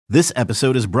This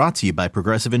episode is brought to you by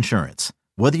Progressive Insurance.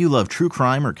 Whether you love true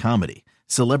crime or comedy,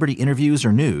 celebrity interviews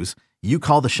or news, you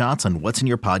call the shots on what's in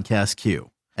your podcast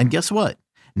queue. And guess what?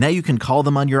 Now you can call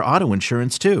them on your auto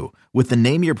insurance too with the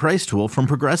Name Your Price tool from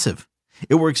Progressive.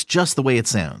 It works just the way it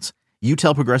sounds. You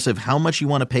tell Progressive how much you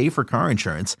want to pay for car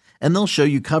insurance, and they'll show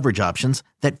you coverage options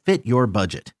that fit your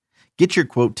budget. Get your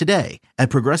quote today at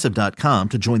Progressive.com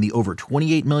to join the over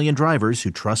 28 million drivers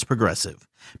who trust Progressive.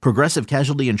 Progressive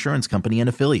Casualty Insurance Company and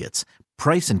Affiliates.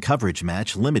 Price and coverage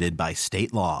match limited by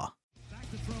state law. Back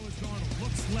to throw is Darnold.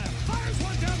 Looks left. Fires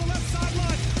one down the left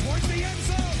sideline. Towards the end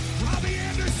zone. Robbie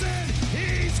Anderson.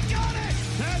 He's got it.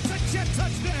 That's a Jet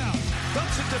touchdown.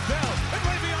 Dumps it to Bell. And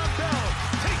Le'Veon Bell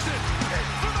takes it in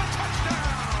for the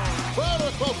touchdown. Crowder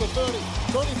across the 30.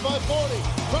 35-40.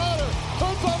 Crowder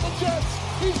turns on the Jets.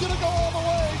 He's going to go all the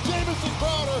way. Jamison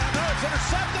Crowder. Now it's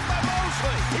intercepted by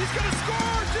Mosley. He's going to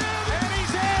score, Jim. And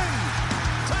he's in.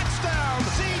 Touchdown,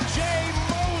 C.J.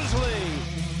 Mosley.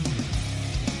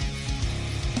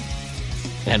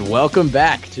 And welcome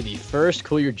back to the first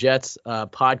Cool Your Jets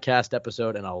podcast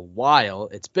episode in a while.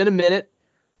 It's been a minute.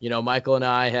 You know, Michael and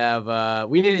I have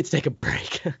we needed to take a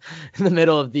break in the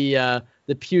middle of the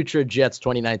putrid Jets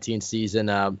 2019 season.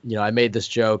 You know, I made this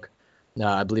joke.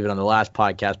 I believe it on the last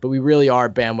podcast, but we really are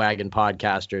bandwagon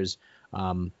podcasters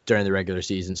during the regular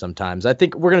season sometimes. I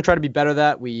think we're going to try to be better at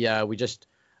that. We just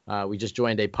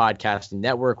joined a podcasting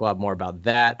network. We'll have more about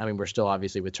that. I mean, we're still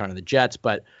obviously with Turn on the Jets,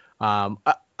 but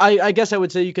I guess I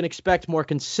would say you can expect more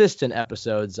consistent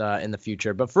episodes in the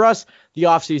future. But for us, the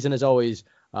offseason is always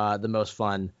the most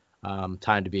fun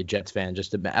time to be a Jets fan.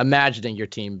 Just imagining your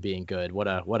team being good. What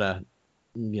a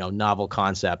novel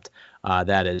concept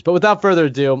that is. But without further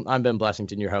ado, I'm Ben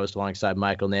Blessington, your host, alongside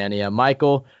Michael Nania.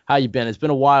 Michael, how you been? It's been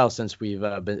a while since we've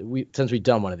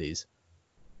done one of these.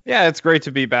 Yeah, it's great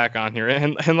to be back on here.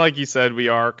 And like you said, we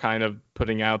are kind of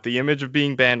putting out the image of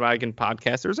being bandwagon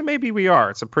podcasters, and maybe we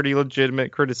are. It's a pretty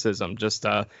legitimate criticism, just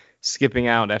skipping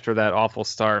out after that awful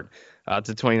start to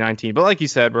 2019. But like you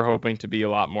said, we're hoping to be a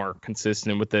lot more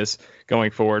consistent with this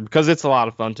going forward because it's a lot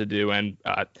of fun to do, and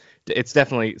it's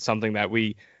definitely something that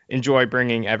we enjoy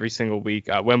bringing every single week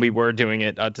when we were doing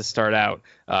it to start out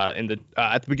at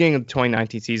the beginning of the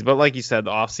 2019 season. But like you said,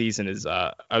 the off season is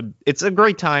it's a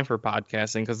great time for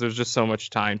podcasting because there's just so much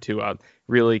time to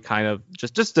really kind of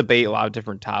just debate a lot of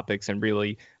different topics and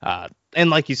really and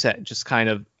like you said, just kind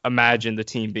of imagine the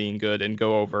team being good and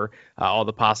go over all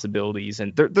the possibilities.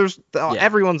 And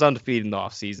everyone's undefeated in the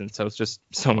off season, so it's just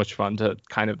so much fun to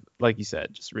kind of, like you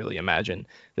said, just really imagine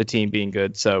the team being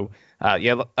good. So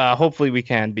hopefully we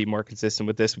can be more consistent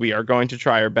with this. We are going to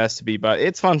try our best to be, but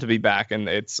it's fun to be back, and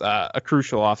it's a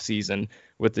crucial off season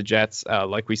with the Jets,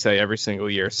 like we say every single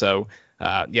year. So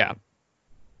yeah.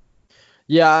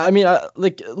 Yeah, I mean,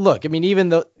 look, I mean, even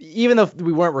though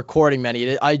we weren't recording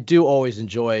many, I do always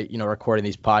enjoy, recording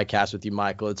these podcasts with you,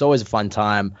 Michael. It's always a fun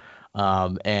time.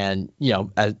 And,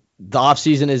 as the off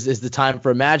season is the time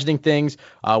for imagining things.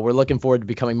 We're looking forward to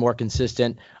becoming more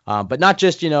consistent, but not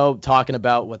just, talking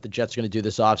about what the Jets are going to do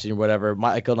this off season or whatever.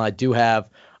 Michael and I do have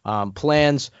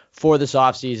plans for this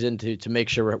off season to make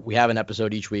sure we have an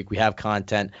episode each week. We have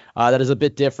content that is a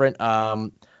bit different.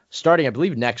 Starting, I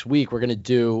believe, next week, we're going to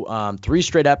do 3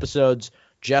 straight episodes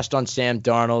just on Sam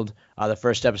Darnold. The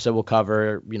first episode will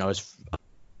cover,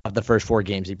 the first 4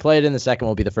 games he played in. The second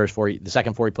will be the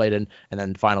second 4 he played in, and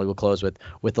then finally we'll close with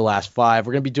the last 5.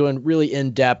 We're going to be doing really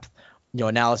in-depth,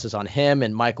 analysis on him,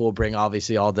 and Michael will bring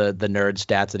obviously all the nerd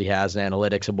stats that he has and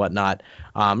analytics and whatnot.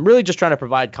 Really just trying to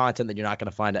provide content that you're not going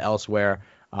to find elsewhere.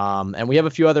 And we have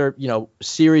a few other,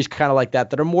 series kind of like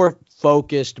that are more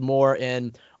focused, more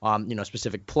in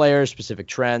specific players, specific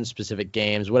trends, specific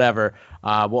games, whatever.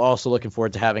 We're also looking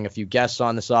forward to having a few guests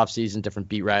on this offseason, different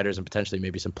beat writers and potentially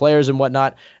maybe some players and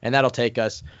whatnot. And that'll take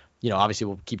us, obviously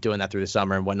we'll keep doing that through the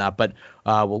summer and whatnot, but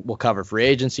we'll cover free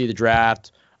agency, the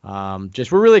draft. We're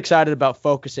really excited about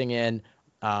focusing in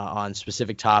on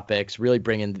specific topics, really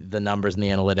bringing the numbers and the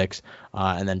analytics,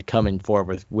 and then coming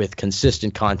forward with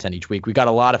consistent content each week. We got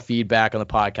a lot of feedback on the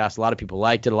podcast. A lot of people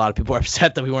liked it. A lot of people are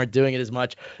upset that we weren't doing it as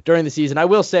much during the season. I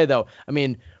will say, though, I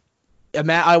mean,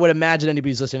 I would imagine anybody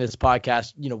who's listening to this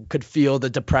podcast, could feel the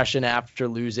depression after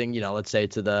losing, let's say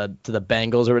to the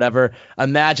Bengals or whatever.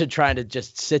 Imagine trying to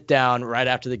just sit down right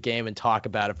after the game and talk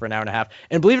about it for an hour and a half.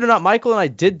 And believe it or not, Michael and I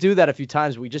did do that a few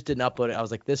times. We just didn't upload it. I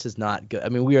was like, this is not good. I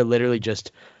mean, we are literally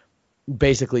just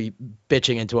basically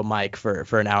bitching into a mic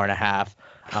for an hour and a half.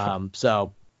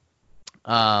 So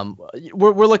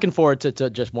We're looking forward to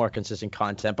just more consistent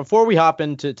content. Before we hop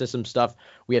into some stuff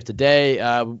we have today,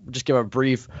 just give a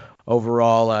brief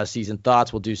overall season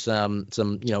thoughts. We'll do some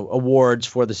awards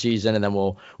for the season, and then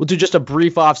we'll do just a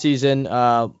brief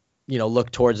offseason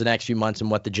look towards the next few months and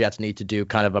what the Jets need to do,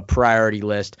 kind of a priority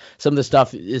list. Some of the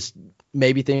stuff is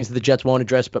maybe things that the Jets won't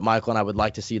address, but Michael and I would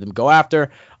like to see them go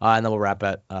after, and then we'll wrap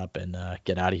it up and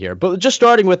get out of here. But just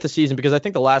starting with the season, because I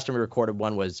think the last time we recorded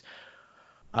one was,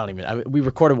 we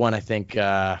recorded one, I think,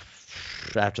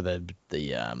 after the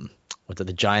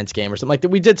Giants game or something like that.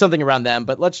 We did something around them,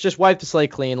 but let's just wipe the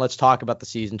slate clean. Let's talk about the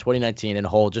season 2019 in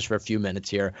whole just for a few minutes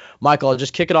here. Michael, I'll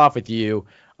just kick it off with you.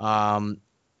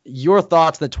 Your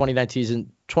thoughts on the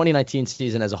 2019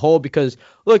 season as a whole, because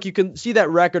look, you can see that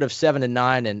record of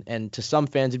 7-9, and to some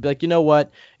fans, you'd be like, you know what?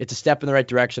 It's a step in the right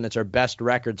direction. It's our best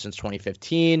record since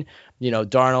 2015.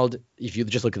 Darnold, if you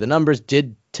just look at the numbers,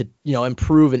 did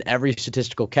improve in every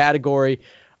statistical category.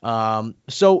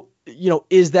 So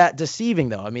is that deceiving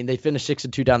though? I mean, they finished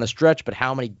 6-2 down the stretch, but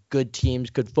how many good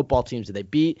football teams did they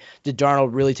beat? Did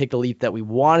Darnold really take the leap that we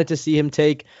wanted to see him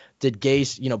take? Did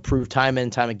Gase, prove time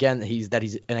and time again that he's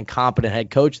an incompetent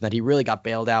head coach and that he really got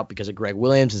bailed out because of Greg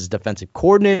Williams as his defensive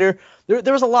coordinator?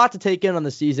 There was a lot to take in on the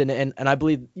season, and I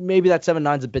believe maybe that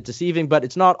 7-9 is a bit deceiving, but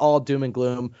it's not all doom and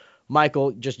gloom.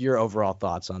 Michael, just your overall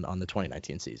thoughts on the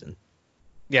 2019 season.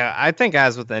 Yeah, I think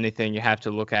as with anything, you have to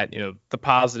look at, the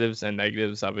positives and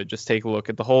negatives of it. Just take a look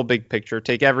at the whole big picture,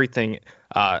 take everything,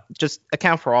 just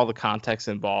account for all the context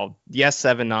involved. Yes,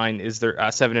 7-9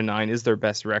 is their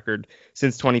best record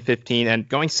since 2015, and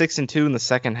going 6-2 in the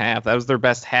second half, that was their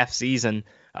best half season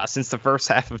since the first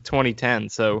half of 2010.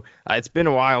 So it's been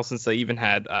a while since they even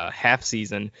had a half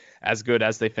season as good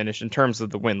as they finished in terms of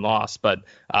the win-loss. But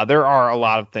there are a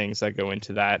lot of things that go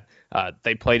into that.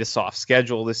 They played a soft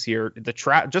schedule this year. The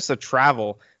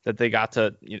travel that they got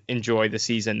to enjoy the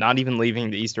season, not even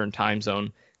leaving the Eastern time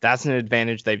zone, that's an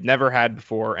advantage they've never had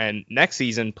before. And next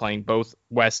season, playing both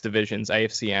West divisions,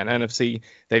 AFC and NFC,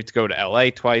 they have to go to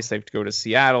LA twice. They have to go to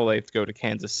Seattle. They have to go to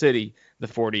Kansas City. The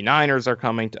 49ers are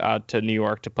coming to New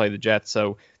York to play the Jets.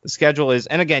 So the schedule is,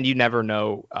 and again, you never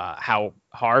know how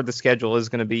hard the schedule is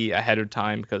going to be ahead of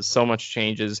time because so much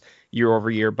changes year over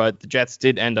year. But the Jets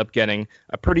did end up getting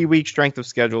a pretty weak strength of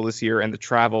schedule this year, and the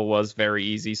travel was very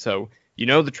easy. So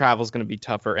the travel is going to be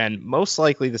tougher, and most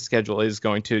likely the schedule is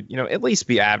going to, at least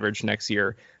be average next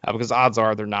year because odds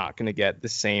are they're not going to get the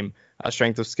same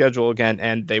strength of schedule again.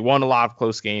 And they won a lot of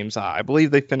close games. I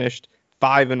believe they finished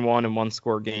 5-1 in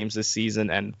one-score games this season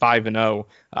and 5-0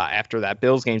 after that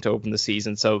Bills game to open the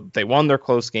season. So they won their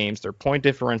close games. Their point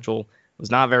differential was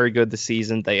not very good this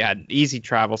season. They had an easy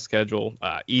travel schedule,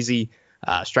 easy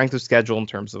strength of schedule in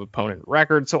terms of opponent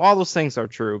record. So all those things are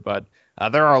true, but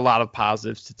there are a lot of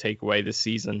positives to take away this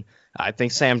season. I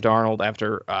think Sam Darnold,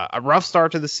 after a rough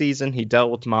start to the season, he dealt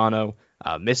with mono,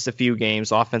 missed a few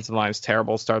games. Offensive line was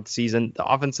terrible to start the season. The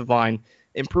offensive line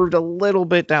improved a little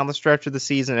bit down the stretch of the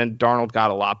season, and Darnold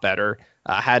got a lot better.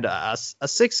 Had a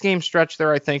 6-game stretch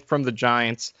there, I think, from the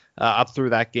Giants up through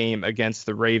that game against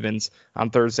the Ravens on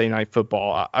Thursday Night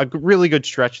Football. A really good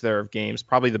stretch there of games,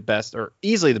 probably the best or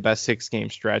easily the best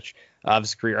 6-game stretch of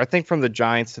his career. I think from the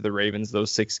Giants to the Ravens,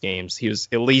 those 6 games, he was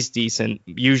at least decent,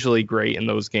 usually great in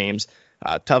those games.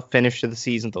 Tough finish to the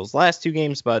season, those last 2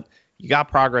 games, but you got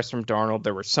progress from Darnold.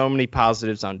 There were so many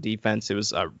positives on defense. It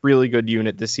was a really good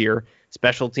unit this year.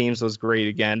 Special teams was great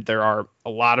again. There are a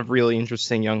lot of really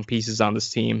interesting young pieces on this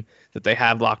team that they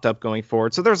have locked up going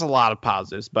forward. So there's a lot of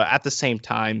positives. But at the same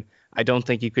time, I don't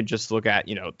think you could just look at,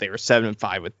 they were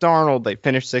 7-5 with Darnold. They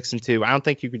finished 6-2. I don't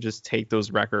think you could just take those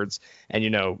records and,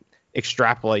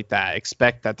 extrapolate that,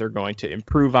 expect that they're going to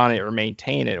improve on it or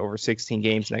maintain it over 16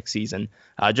 games next season,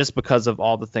 just because of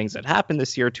all the things that happened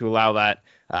this year to allow that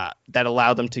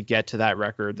allowed them to get to that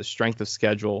record, the strength of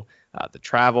schedule, the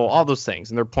travel, all those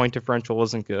things. And their point differential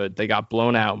wasn't good. They got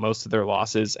blown out most of their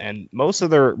losses, and most of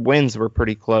their wins were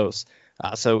pretty close.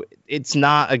 So it's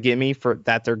not a gimme for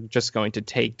that they're just going to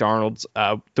take Darnold's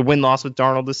the win-loss with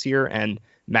Darnold this year and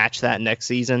match that next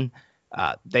season.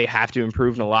 They have to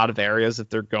improve in a lot of areas if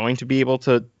they're going to be able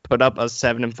to put up a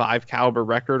 7-5 caliber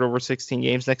record over 16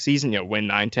 games next season, win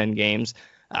 9-10 games.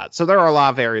 So there are a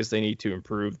lot of areas they need to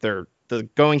improve. The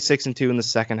going 6-2 in the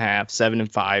second half,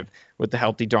 7-5 with the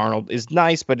healthy Darnold is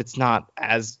nice, but it's not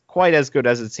quite as good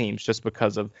as it seems just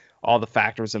because of all the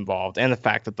factors involved and the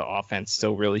fact that the offense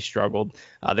still really struggled.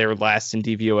 They were last in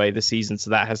DVOA this season,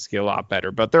 so that has to get a lot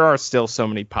better. But there are still so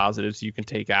many positives you can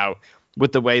take out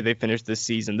with the way they finished this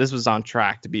season. This was on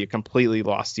track to be a completely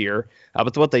lost year.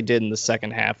 But what they did in the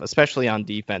second half, especially on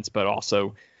defense, but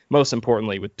also most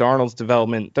importantly with Darnold's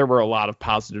development, there were a lot of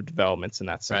positive developments in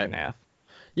that second half.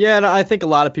 Yeah, and I think a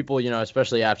lot of people,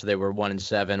 especially after they were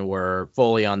 1-7, were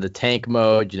fully on the tank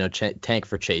mode, tank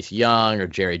for Chase Young or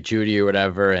Jerry Jeudy or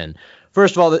whatever. And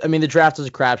first of all, I mean, the draft is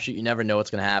a crapshoot. You never know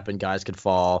what's going to happen. Guys could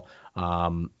fall. I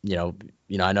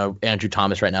know Andrew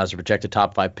Thomas right now is a projected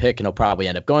top 5 pick, and he'll probably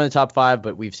end up going to the top 5.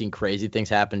 But we've seen crazy things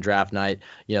happen draft night.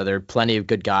 There are plenty of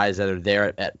good guys that are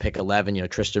there at pick 11.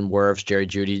 Tristan Wirfs, Jerry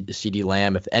Jeudy, CeeDee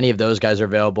Lamb. If any of those guys are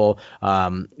available,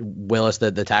 Willis,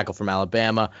 the tackle from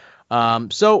Alabama.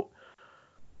 So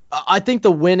I think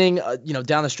the winning,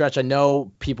 down the stretch, I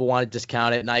know people want to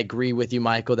discount it, and I agree with you,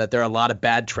 Michael, that there are a lot of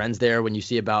bad trends there when you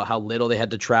see about how little they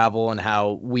had to travel and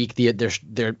how weak their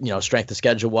strength of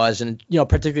schedule was, and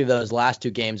particularly those last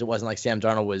 2 games, it wasn't like Sam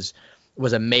Darnold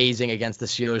was amazing against the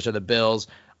Steelers or the Bills,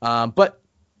 but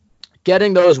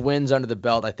getting those wins under the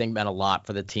belt, I think, meant a lot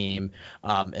for the team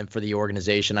and for the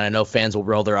organization. And I know fans will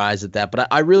roll their eyes at that, but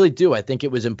I really do. I think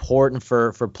it was important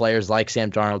for players like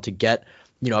Sam Darnold to get,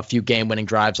 a few game-winning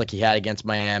drives like he had against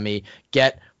Miami,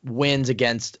 get wins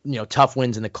against, tough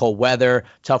wins in the cold weather,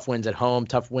 tough wins at home,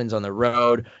 tough wins on the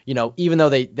road. Even though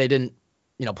they didn't,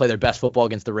 play their best football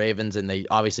against the Ravens and they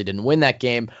obviously didn't win that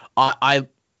game, I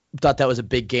thought that was a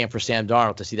big game for Sam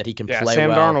Darnold to see that he can play well. Sam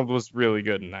Darnold was really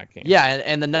good in that game. Yeah,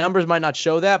 and the numbers might not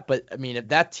show that, but, I mean, if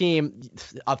that team,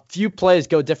 a few plays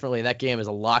go differently, that game is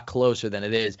a lot closer than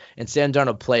it is. And Sam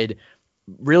Darnold played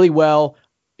really well,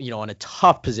 in a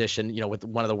tough position, with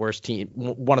one of the worst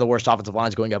offensive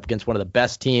lines going up against one of the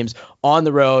best teams on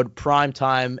the road,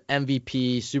 primetime,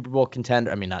 MVP, Super Bowl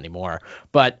contender. I mean, not anymore.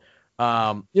 But,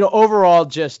 overall,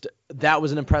 just that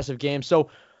was an impressive game. So,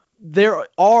 there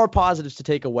are positives to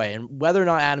take away, and whether or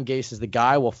not Adam Gase is the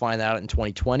guy, we'll find out in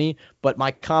 2020. But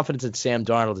my confidence in Sam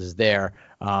Darnold is there,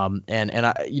 and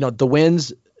the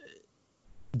wins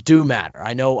do matter.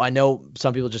 I know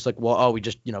some people just like, well, we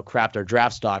just crapped our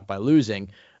draft stock by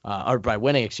losing, or by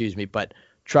winning, excuse me. But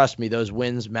trust me, those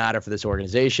wins matter for this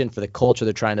organization, for the culture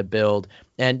they're trying to build.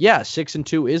 And yeah,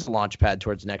 6-2 is a launch pad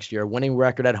towards next year. Winning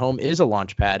record at home is a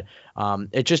launch pad.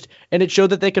 It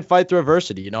showed that they could fight through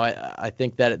adversity. I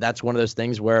think that's one of those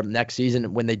things where next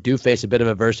season, when they do face a bit of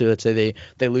adversity, let's say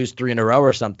they lose 3 in a row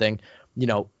or something,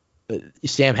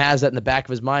 Sam has that in the back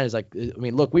of his mind. Is like, I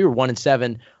mean, look, we were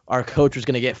 1-7. Our coach was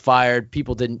going to get fired.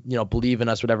 People didn't, believe in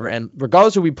us, whatever. And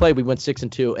regardless of who we played, we went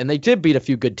 6-2, and they did beat a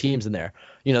few good teams in there.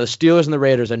 The Steelers and the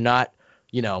Raiders are not,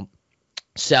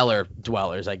 cellar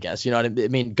dwellers, I guess. You know what I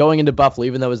mean? Going into Buffalo,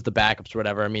 even though it was the backups or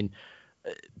whatever, I mean,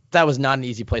 that was not an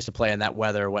easy place to play in that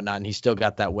weather or whatnot, and he still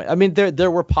got that win. I mean,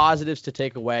 there were positives to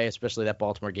take away, especially that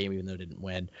Baltimore game, even though it didn't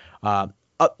win.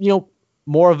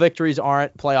 More victories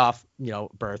aren't playoff,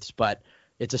 berths, but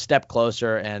it's a step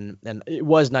closer, and it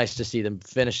was nice to see them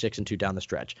finish 6-2 down the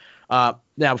stretch. Now,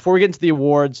 before we get into the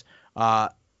awards,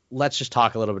 let's just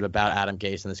talk a little bit about Adam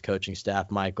Gase and this coaching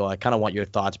staff, Michael. I kind of want your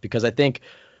thoughts because I think,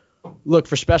 look,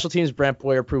 for special teams, Brant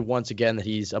Boyer proved once again that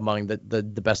he's among the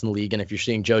best in the league, and if you're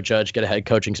seeing Joe Judge get a head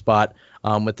coaching spot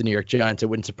with the New York Giants, it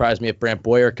wouldn't surprise me if Brant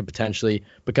Boyer could potentially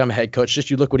become a head coach. Just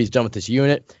you look what he's done with this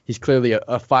unit. He's clearly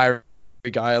a fiery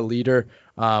guy, a leader.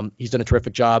 He's done a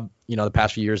terrific job, the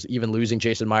past few years, even losing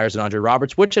Jason Myers and Andre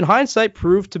Roberts, which in hindsight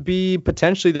proved to be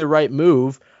potentially the right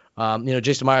move.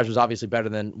 Jason Myers was obviously better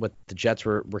than what the Jets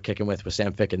were kicking with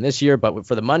Sam Ficken this year, but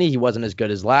for the money, he wasn't as good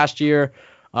as last year.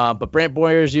 But Brant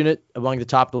Boyer's unit among the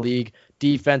top of the league.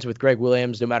 Defense with Greg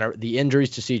Williams, no matter the injuries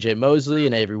to C.J. Mosley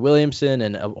and Avery Williamson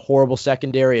and a horrible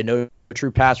secondary and no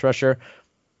true pass rusher,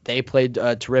 they played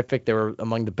terrific. They were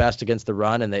among the best against the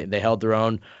run, and they held their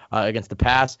own against the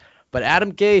pass. But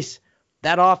Adam Gase,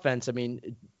 that offense, I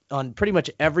mean, on pretty much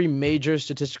every major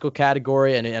statistical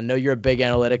category, and I know you're a big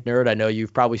analytic nerd. I know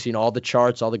you've probably seen all the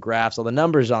charts, all the graphs, all the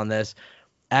numbers on this.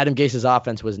 Adam Gase's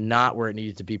offense was not where it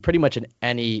needed to be, pretty much in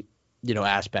any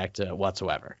aspect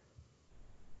whatsoever.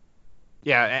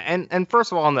 Yeah, and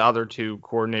first of all, on the other 2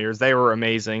 coordinators, they were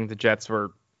amazing. The Jets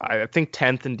were, I think,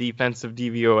 10th in defensive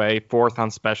DVOA, 4th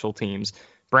on special teams.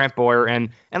 Brant Boyer, and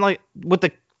like with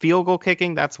the field goal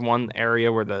kicking, that's one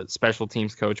area where the special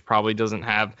teams coach probably doesn't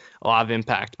have a lot of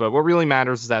impact. But what really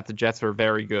matters is that the Jets are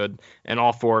very good in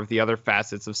all 4 of the other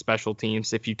facets of special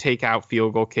teams. If you take out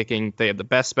field goal kicking, they have the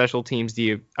best special teams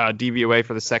DVOA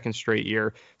for the 2nd straight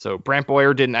year. So Brant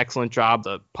Boyer did an excellent job.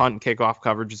 The punt and kickoff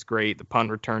coverage is great. The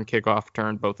punt return, kickoff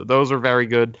return, both of those are very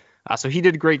good. So he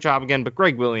did a great job again, but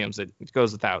Greg Williams, it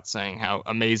goes without saying how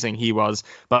amazing he was.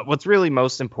 But what's really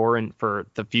most important for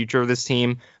the future of this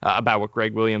team about what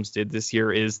Greg Williams did this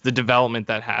year is the development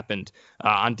that happened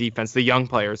on defense, the young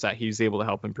players that he was able to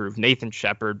help improve. Nathan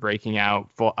Shepard breaking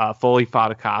out, Foley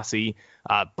Fatukasi.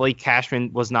 Blake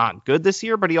Cashman was not good this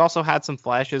year, but he also had some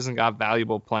flashes and got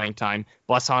valuable playing time.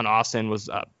 Blesson Austin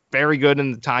was very good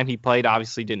in the time he played.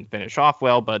 Obviously didn't finish off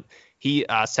well, but he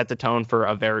set the tone for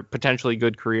a very potentially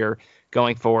good career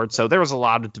going forward. So there was a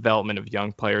lot of development of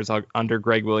young players under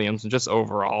Greg Williams, and just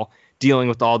overall dealing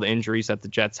with all the injuries that the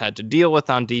Jets had to deal with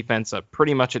on defense,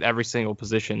 pretty much at every single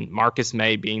position. Marcus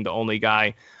May being the only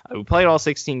guy who played all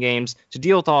 16 games to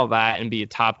deal with all of that and be a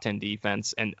top 10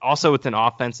 defense, and also with an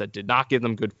offense that did not give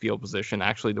them good field position,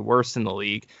 actually the worst in the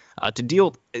league. To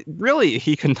deal, really,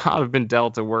 he could not have been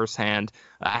dealt a worse hand,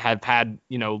 have had,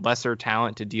 lesser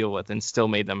talent to deal with, and still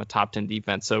made them a top 10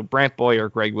 defense. So Brant Boyer,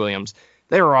 Greg Williams,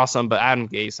 they were awesome, but Adam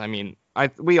Gase,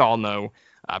 we all know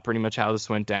pretty much how this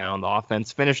went down. The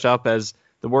offense finished up as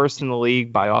the worst in the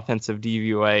league by offensive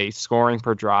DVOA, scoring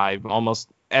per drive, almost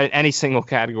any single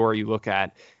category you look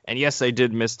at. And yes, they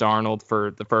did miss Darnold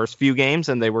for the first few games,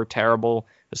 and they were terrible,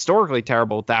 historically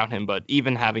terrible without him. But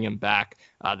even having him back,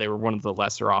 they were one of the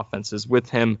lesser offenses with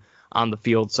him on the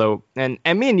field. So, and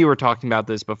me and you were talking about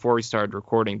this before we started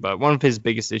recording, but one of his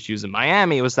biggest issues in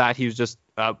Miami was that he was just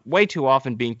way too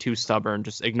often being too stubborn,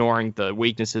 just ignoring the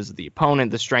weaknesses of the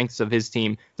opponent, the strengths of his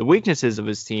team, the weaknesses of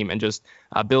his team, and just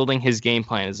building his game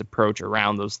plan, his approach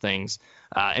around those things,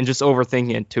 and just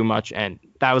overthinking it too much. And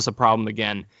that was a problem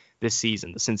again this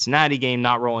season. The Cincinnati game,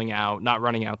 not rolling out, not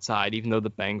running outside, even though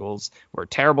the Bengals were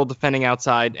terrible defending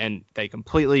outside, and they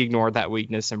completely ignored that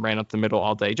weakness and ran up the middle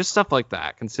all day. Just stuff like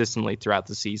that consistently throughout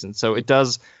the season. So it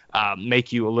does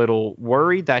make you a little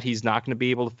worried that he's not going to be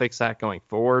able to fix that going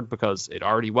forward, because it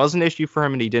already was an issue for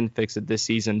him and he didn't fix it this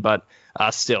season. But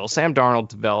still, Sam Darnold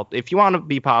developed. If you want to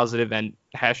be positive, and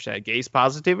hashtag Gase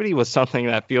positivity was something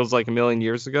that feels like a million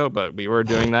years ago, but we were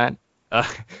doing that.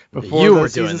 Before the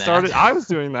season started, I was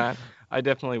doing that. I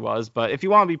definitely was. But if you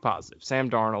want to be positive, Sam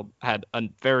Darnold had a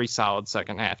very solid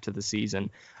second half to the season,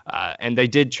 and they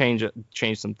did change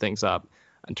some things up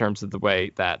in terms of the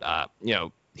way that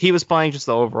he was playing, just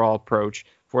the overall approach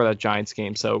for that Giants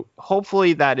game. So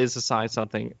hopefully that is a sign,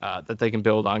 something that they can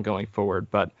build on going forward.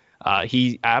 But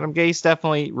Adam Gase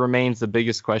definitely remains the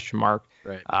biggest question mark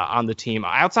on the team,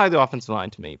 outside the offensive line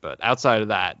to me. But outside of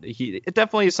that, it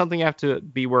definitely is something you have to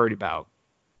be worried about.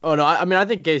 Oh, no, I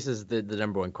think Gase is the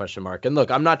number one question mark. And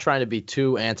look, I'm not trying to be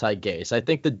too anti-Gase. I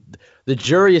think the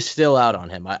jury is still out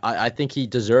on him. I think he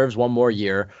deserves one more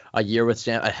year, a year with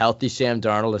a healthy Sam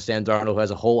Darnold, a Sam Darnold who has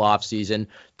a whole offseason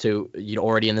to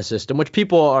already in the system, which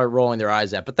people are rolling their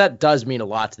eyes at. But that does mean a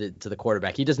lot to the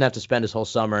quarterback. He doesn't have to spend his whole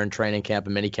summer in training camp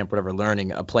and mini camp, whatever,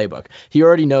 learning a playbook. He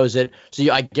already knows it.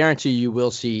 So I guarantee you will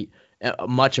see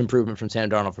much improvement from Sam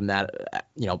Darnold from that,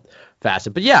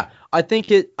 facet. But yeah, I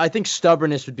think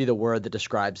stubbornness would be the word that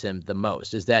describes him the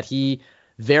most, is that he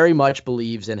very much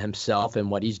believes in himself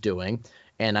and what he's doing.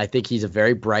 And I think he's a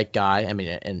very bright guy. I mean,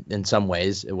 in some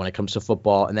ways when it comes to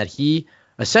football, and that he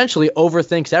essentially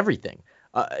overthinks everything.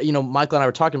 Michael and I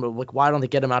were talking about, like, why don't they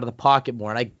get him out of the pocket more?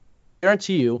 And I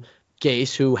guarantee you,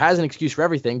 Gase, who has an excuse for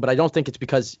everything, but I don't think it's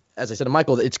because, as I said to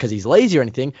Michael, it's because he's lazy or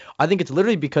anything. I think it's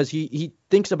literally because he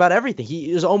thinks about everything. He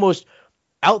is almost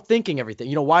outthinking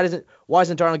everything. Why isn't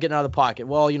Darnold getting out of the pocket?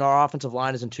 Well, our offensive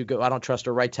line isn't too good. I don't trust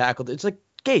our right tackle. It's like,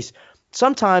 Gase,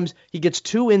 sometimes he gets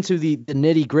too into the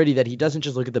nitty gritty that he doesn't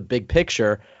just look at the big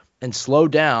picture and slow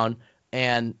down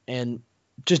and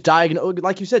just diagnose,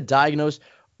 like you said, diagnose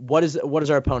what is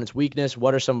our opponent's weakness,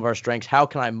 what are some of our strengths, how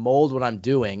can I mold what I'm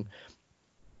doing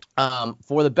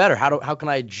for the better? How can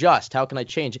I adjust? How can I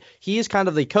change? He is kind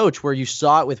of the coach where you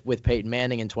saw it with Peyton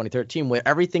Manning in 2013, where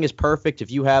everything is perfect.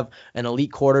 If you have an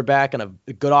elite quarterback and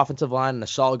a good offensive line and a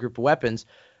solid group of weapons,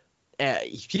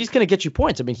 he's going to get you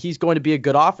points. I mean, he's going to be a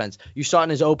good offense. You saw it in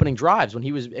his opening drives when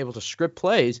he was able to script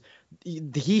plays.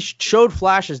 He showed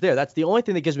flashes there. That's the only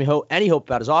thing that gives me any hope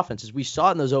about his offense, is we saw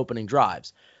it in those opening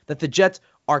drives that the Jets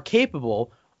are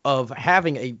capable of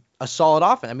having a solid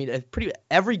offense. I mean,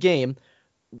 every game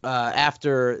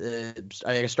after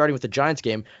starting with the Giants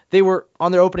game, they were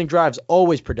on their opening drives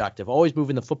always productive, always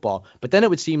moving the football. But then it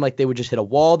would seem like they would just hit a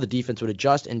wall, the defense would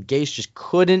adjust, and Gase just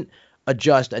couldn't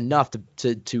adjust enough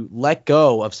to let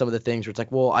go of some of the things where it's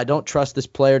like, well, I don't trust this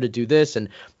player to do this, and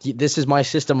this is my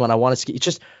system when I want to. It's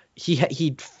just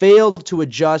he failed to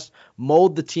adjust,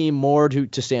 mold the team more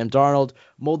to Sam Darnold,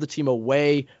 mold the team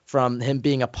away from him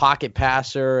being a pocket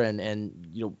passer, and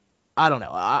I don't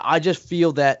know. I just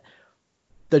feel that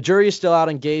the jury is still out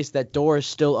on Gase. That door is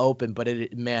still open, but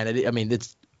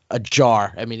it's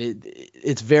ajar. I mean,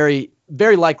 it's very,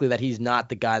 very likely that he's not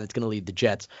the guy that's going to lead the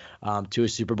Jets to a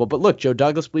Super Bowl. But look, Joe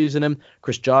Douglas believes in him.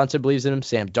 Chris Johnson believes in him.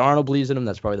 Sam Darnold believes in him.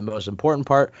 That's probably the most important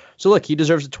part. So look, he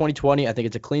deserves a 2020. I think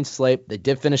it's a clean slate. They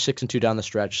did finish 6-2 down the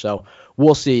stretch, so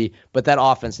we'll see. But that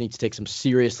offense needs to take some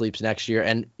serious leaps next year.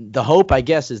 And the hope, I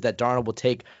guess, is that Darnold will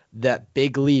take that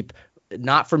big leap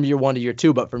not from year 1 to year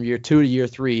 2, but from year 2 to year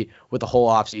 3 with the whole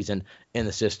offseason in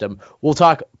the system. We'll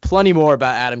talk plenty more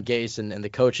about Adam Gase and the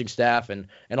coaching staff and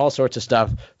all sorts of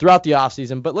stuff throughout the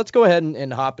offseason. But let's go ahead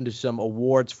and hop into some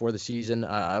awards for the season.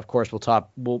 Of course, we'll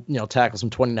tackle some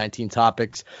 2019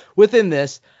 topics within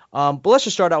this. But let's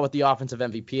just start out with the offensive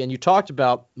MVP. And you talked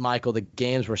about, Michael, the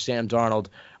games where Sam Darnold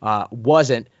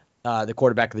wasn't the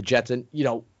quarterback of the Jets. And,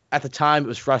 at the time, it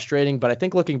was frustrating, but I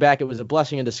think looking back, it was a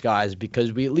blessing in disguise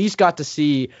because we at least got to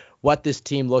see what this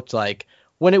team looked like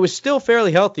when it was still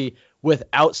fairly healthy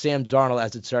without Sam Darnold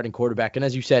as its starting quarterback. And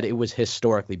as you said, it was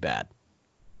historically bad.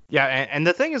 Yeah, and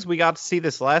the thing is, we got to see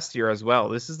this last year as well.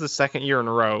 This is the second year in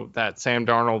a row that Sam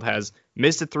Darnold has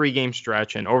missed a 3-game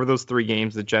stretch, and over those 3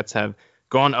 games, the Jets have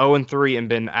gone 0-3 and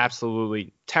been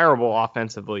absolutely terrible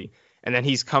offensively. And then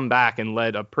he's come back and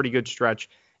led a pretty good stretch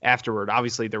afterward.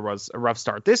 Obviously, there was a rough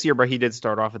start this year, but he did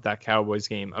start off at that Cowboys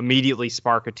game, immediately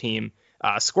spark a team,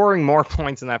 scoring more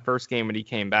points in that first game when he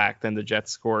came back than the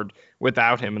Jets scored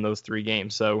without him in those 3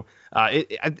 games. So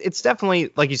it's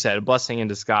definitely, like you said, a blessing in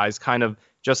disguise, kind of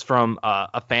just from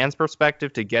a fan's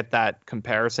perspective to get that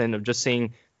comparison of just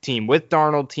seeing team with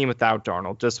Darnold, team without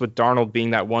Darnold, just with Darnold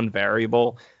being that one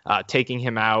variable, taking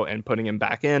him out and putting him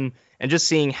back in, and just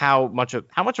seeing how much of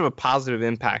a positive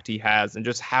impact he has and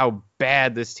just how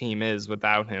bad this team is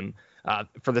without him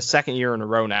for the second year in a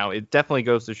row now. It definitely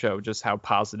goes to show just how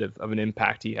positive of an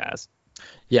impact he has.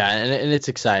 Yeah, and it's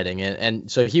exciting. And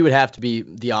so he would have to be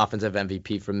the offensive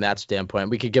MVP from that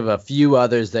standpoint. We could give a few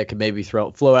others that could maybe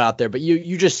flow out there, but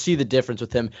you just see the difference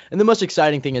with him. And the most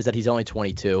exciting thing is that he's only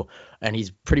 22, and he's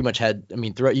pretty much had,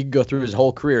 you can go through his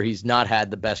whole career, he's not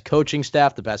had the best coaching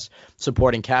staff, the best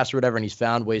supporting cast or whatever, and he's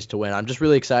found ways to win. I'm just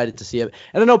really excited to see it.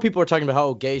 And I know people are talking about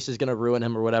how Gase is going to ruin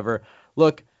him or whatever.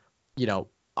 Look,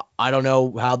 I don't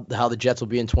know how the Jets will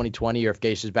be in 2020 or if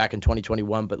Gase is back in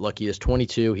 2021, but look, he is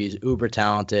 22. He's uber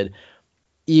talented.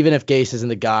 Even if Gase isn't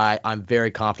the guy, I'm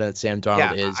very confident that Sam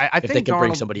Darnold is. I think they can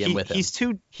bring somebody in with him. He's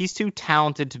too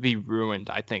talented to be ruined,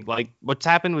 I think. Like what's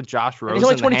happened with Josh Rosen. He's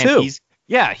only 22.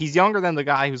 He's younger than the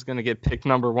guy who's going to get picked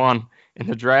number 1 in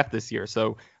the draft this year.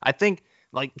 So I think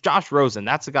like Josh Rosen,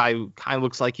 that's a guy who kind of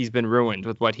looks like he's been ruined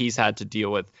with what he's had to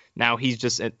deal with. Now he's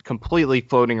just completely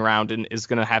floating around and is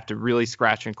going to have to really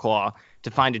scratch and claw to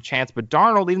find a chance. But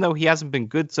Darnold, even though he hasn't been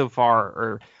good so far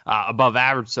or above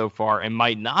average so far and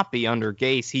might not be under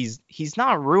Gase, he's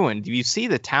not ruined. You see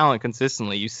the talent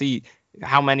consistently. You see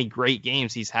how many great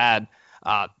games he's had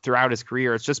throughout his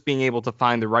career. It's just being able to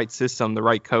find the right system, the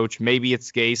right coach. Maybe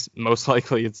it's Gase, most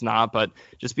likely it's not, but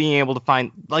just being able to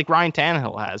find, like Ryan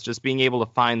Tannehill has, just being able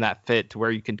to find that fit to where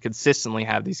you can consistently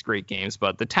have these great games.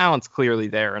 But the talent's clearly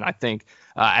there, and I think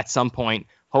at some point,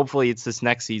 hopefully it's this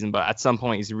next season, but at some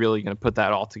point he's really going to put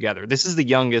that all together. This is the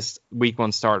youngest week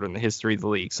 1 starter in the history of the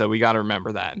league, so we got to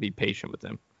remember that and be patient with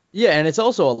him. Yeah, and it's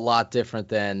also a lot different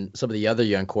than some of the other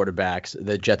young quarterbacks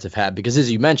the Jets have had because,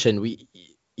 as you mentioned,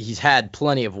 he's had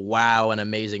plenty of wow and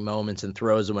amazing moments and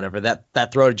throws and whatever.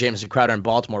 That throw to Jamison Crowder in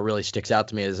Baltimore really sticks out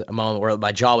to me as a moment where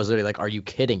my jaw was literally like, "Are you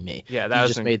kidding me?" Yeah, that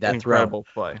was just made that incredible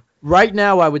play. Right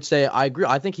now, I would say I agree.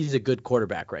 I think he's a good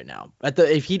quarterback right now.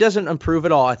 If he doesn't improve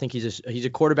at all, I think he's a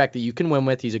quarterback that you can win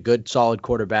with. He's a good, solid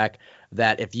quarterback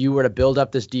that if you were to build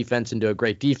up this defense into a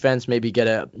great defense, maybe get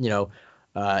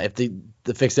if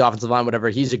the fix the offensive line, whatever,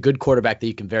 he's a good quarterback that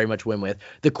you can very much win with.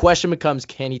 The question becomes,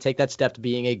 can he take that step to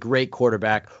being a great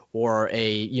quarterback or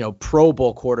a Pro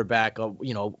Bowl quarterback, a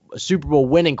Super Bowl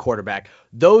winning quarterback?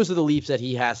 Those are the leaps that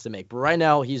he has to make. But right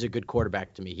now, he's a good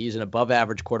quarterback to me. He's an above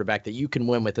average quarterback that you can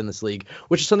win with in this league,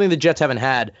 which is something the Jets haven't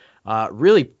had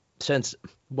really since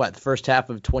the first half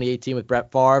of 2018 with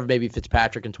Brett Favre, maybe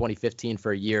Fitzpatrick in 2015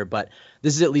 for a year. But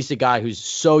this is at least a guy who's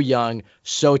so young,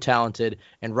 so talented,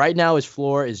 and right now his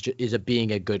floor is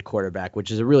being a good quarterback,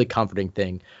 which is a really comforting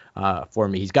thing for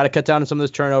me. He's got to cut down on some of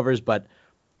those turnovers, but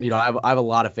I have a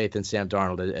lot of faith in Sam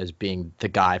Darnold as being the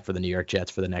guy for the New York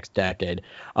Jets for the next decade.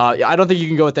 I don't think you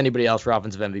can go with anybody else for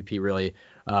offensive MVP really.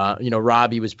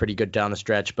 Robbie was pretty good down the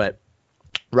stretch, but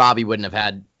Robbie wouldn't have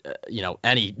had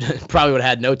probably would have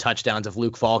had no touchdowns if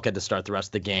Luke Falk had to start the rest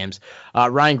of the games.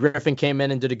 Ryan Griffin came in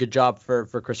and did a good job for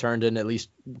Chris Herndon, at least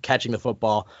catching the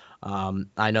football.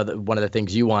 I know that one of the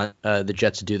things you want the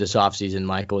Jets to do this offseason,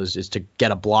 Michael, is to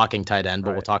get a blocking tight end,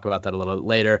 but We'll talk about that a little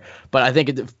later. But I think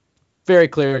it's very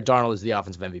clear Darnold is the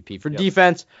offensive MVP. For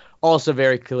defense, also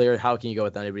very clear. How can you go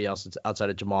with anybody else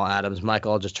outside of Jamal Adams?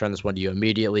 Michael, I'll just turn this one to you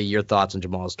immediately. Your thoughts on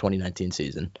Jamal's 2019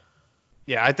 season?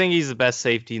 Yeah, I think he's the best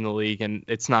safety in the league, and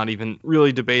it's not even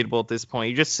really debatable at this point.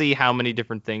 You just see how many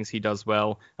different things he does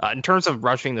well. In terms of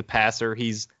rushing the passer,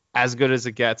 he's as good as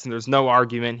it gets, and there's no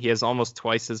argument. He has almost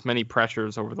twice as many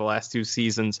pressures over the last 2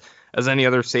 seasons as any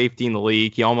other safety in the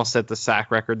league. He almost set the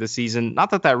sack record this season.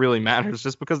 Not that really matters,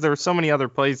 just because there were so many other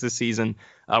plays this season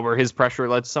where his pressure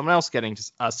led to someone else getting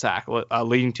a sack,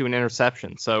 leading to an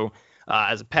interception. So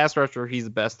as a pass rusher, he's the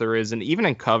best there is, and even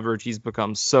in coverage, he's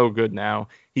become so good now.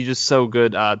 He's just so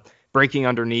good breaking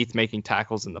underneath, making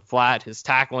tackles in the flat. His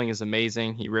tackling is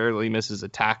amazing. He rarely misses a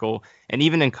tackle. And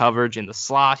even in coverage in the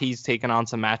slot, he's taken on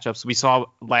some matchups. We saw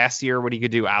last year what he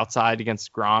could do outside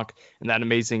against Gronk in that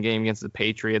amazing game against the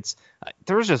Patriots.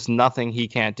 There's just nothing he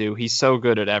can't do. He's so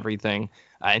good at everything,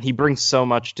 and he brings so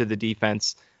much to the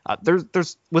defense.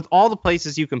 There's with all the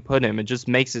places you can put him, it just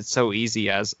makes it so easy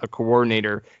as a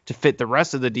coordinator to fit the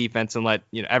rest of the defense and let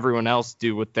everyone else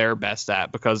do what they're best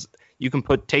at, because you can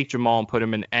take Jamal and put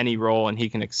him in any role and he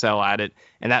can excel at it.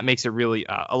 And that makes it really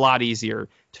a lot easier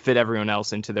to fit everyone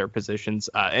else into their positions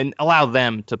and allow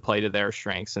them to play to their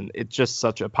strengths. And it's just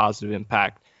such a positive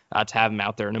impact to have him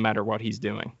out there no matter what he's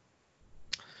doing.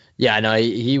 Yeah, no,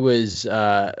 he was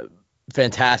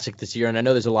fantastic this year. And I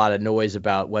know there's a lot of noise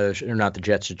about whether or not the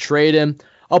Jets should trade him.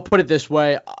 I'll put it this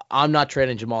way. I'm not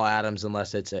trading Jamal Adams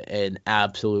unless it's an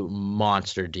absolute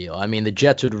monster deal. I mean, the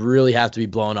Jets would really have to be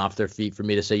blown off their feet for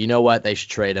me to say, you know what, they should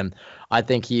trade him. I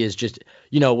think he is just,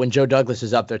 when Joe Douglas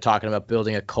is up there talking about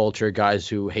building a culture, guys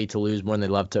who hate to lose more than they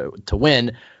love to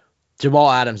win,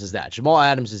 Jamal Adams is that. Jamal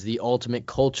Adams is the ultimate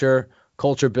culture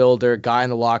builder, guy in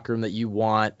the locker room that you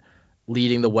want,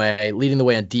 leading the way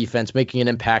on defense, making an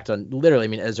impact on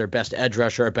literally, as our best edge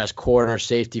rusher, our best corner,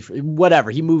 safety,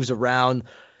 whatever. He moves around.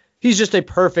 He's just a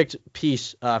perfect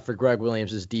piece for Greg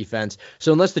Williams' defense.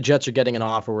 So unless the Jets are getting an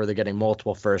offer where they're getting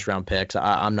multiple first-round picks,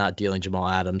 I'm not dealing Jamal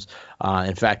Adams.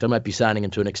 In fact, I might be signing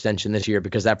him to an extension this year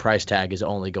because that price tag is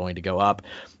only going to go up.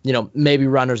 Maybe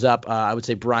runners up. I would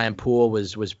say Brian Poole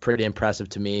was pretty impressive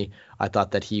to me. I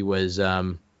thought that he was,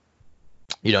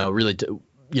 really,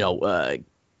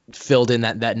 filled in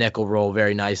that nickel role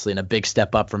very nicely, and a big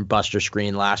step up from Buster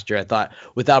Skrine last year. I thought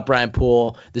without Brian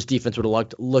Poole, this defense would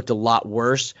have looked a lot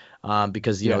worse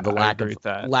because the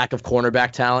lack of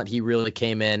cornerback talent. He really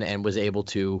came in and was able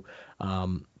to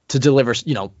deliver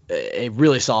a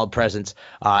really solid presence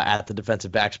at the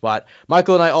defensive back spot.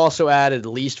 Michael and I also added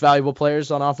least valuable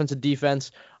players on offense and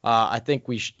defense. I think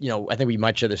we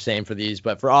might share the same for these,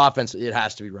 but for offense, it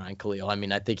has to be Ryan Khalil.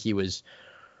 I think he was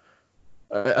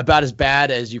about as bad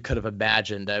as you could have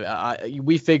imagined.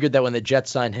 We figured that when the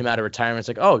Jets signed him out of retirement, it's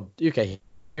like, oh, okay,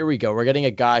 here we go. We're getting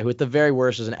a guy who at the very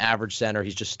worst is an average center.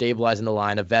 He's just stabilizing the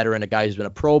line, a veteran, a guy who's been a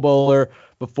Pro Bowler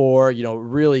before,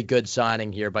 really good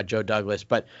signing here by Joe Douglas.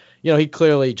 But, he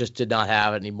clearly just did not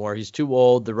have it anymore. He's too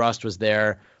old. The rust was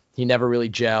there. He never really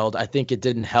gelled. I think it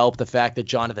didn't help the fact that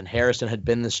Jonathan Harrison had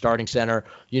been the starting center,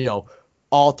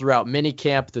 all throughout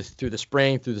minicamp, through the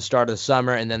spring, through the start of the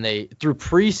summer, and then through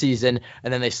preseason,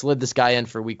 and then they slid this guy in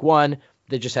for week one.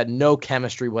 They just had no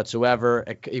chemistry whatsoever.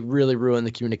 It really ruined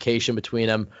the communication between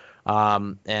them.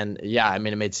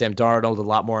 It made Sam Darnold a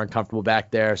lot more uncomfortable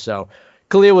back there. So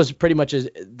Khalil was pretty much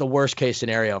the worst case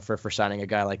scenario for signing a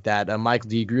guy like that. Michael,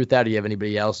 do you agree with that? Or do you have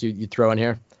anybody else you throw in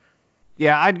here?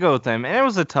 Yeah, I'd go with him. And it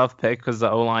was a tough pick because the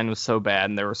O-line was so bad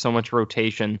and there was so much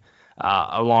rotation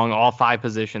along all 5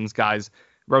 positions, guys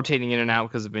rotating in and out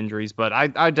because of injuries. But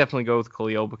I'd definitely go with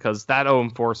Khalil because that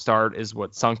 0-4 start is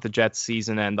what sunk the Jets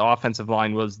season, and the offensive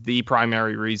line was the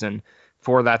primary reason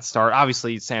for that start.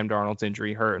 Obviously, Sam Darnold's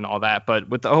injury hurt and all that, but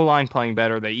with the O-line playing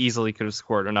better, they easily could have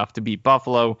scored enough to beat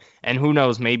Buffalo, and who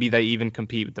knows, maybe they even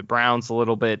compete with the Browns a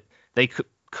little bit. They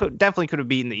definitely could have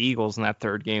beaten the Eagles in that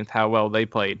third game with how well they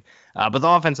played. But the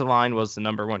offensive line was the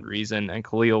number one reason, and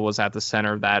Khalil was at the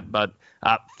center of that. But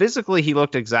physically, he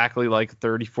looked exactly like a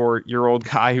 34-year-old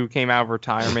guy who came out of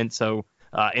retirement. So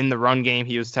in the run game,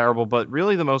 he was terrible. But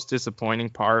really the most disappointing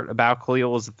part about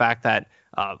Khalil was the fact that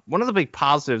one of the big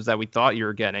positives that we thought you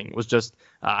were getting was just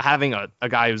having a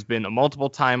guy who's been a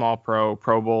multiple-time All-Pro,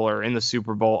 Pro Bowler, in the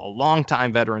Super Bowl, a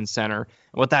long-time veteran center,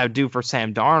 and what that would do for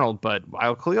Sam Darnold. But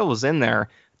while Khalil was in there,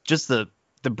 just the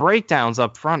breakdowns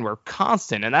up front were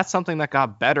constant, and that's something that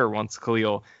got better once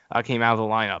Khalil came out of the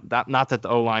lineup. Not that the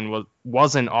O-line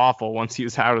wasn't awful once he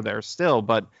was out of there still,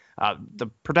 but the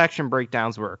protection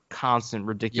breakdowns were a constant,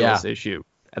 ridiculous issue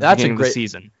at the beginning of the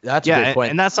season. That's a great point.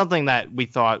 And that's something that we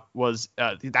thought was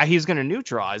that he was going to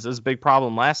neutralize. It was a big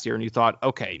problem last year, and you thought,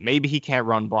 okay, maybe he can't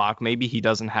run block. Maybe he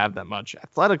doesn't have that much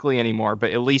athletically anymore,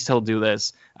 but at least he'll do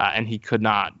this, and he could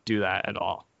not do that at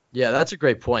all. Yeah, that's a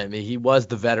great point. I mean, he was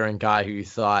the veteran guy who you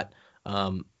thought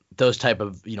those type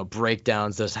of,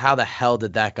 breakdowns, those how the hell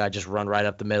did that guy just run right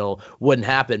up the middle wouldn't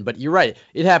happen. But you're right.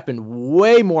 It happened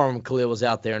way more when Khalil was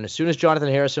out there. And as soon as Jonathan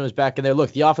Harrison was back in there,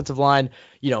 look, the offensive line,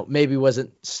 maybe was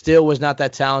not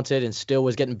that talented and still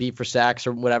was getting beat for sacks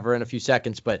or whatever in a few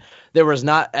seconds. But there was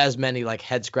not as many like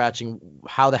head scratching.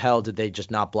 How the hell did they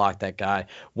just not block that guy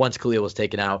once Khalil was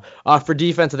taken out? For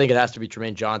defense, I think it has to be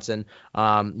Tremaine Johnson.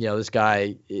 This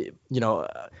guy,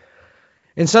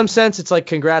 in some sense, it's like,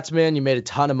 congrats, man, you made a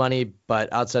ton of money.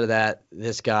 But outside of that,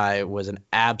 this guy was an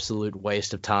absolute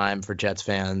waste of time for Jets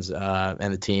fans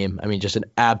and the team. I mean, just an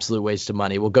absolute waste of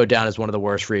money. Will go down as one of the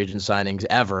worst free agent signings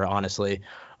ever, honestly.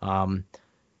 I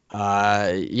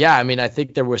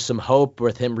think there was some hope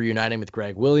with him reuniting with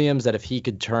Greg Williams, that if he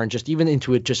could turn just even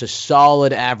into just a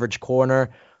solid average corner,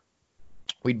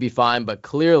 we'd be fine. But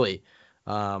clearly,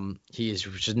 he is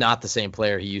just not the same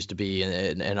player he used to be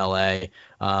in LA.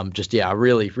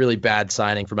 Really, really bad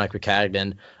signing for Mike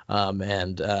Maccagnan.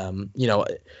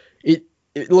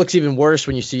 It looks even worse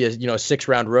when you see a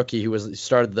 6-round rookie who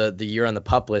started the year on the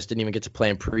PUP list, didn't even get to play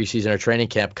in preseason or training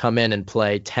camp, come in and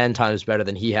play 10 times better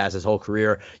than he has his whole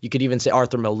career. You could even say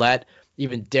Arthur Millette,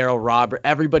 even Daryl Robert,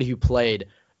 everybody who played.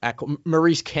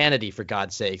 Maurice Kennedy, for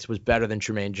God's sakes, was better than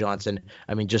Tremaine Johnson.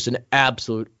 I mean, just an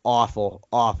absolute awful,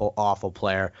 awful, awful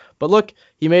player. But look,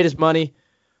 he made his money.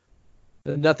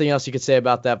 Nothing else you could say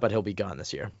about that, but he'll be gone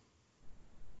this year.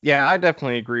 Yeah, I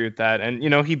definitely agree with that. And,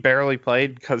 he barely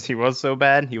played because he was so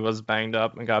bad. He was banged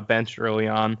up and got benched early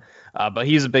on. But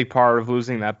he's a big part of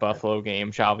losing that Buffalo game,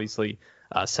 which obviously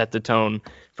set the tone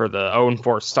for the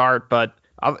 0-4 start. But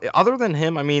other than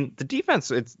him, I mean, the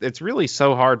defense, it's really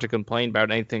so hard to complain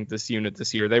about anything this unit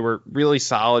this year. They were really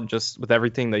solid just with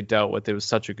everything they dealt with. It was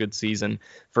such a good season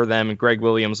for them, and Greg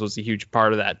Williams was a huge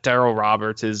part of that. Daryl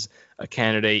Roberts is a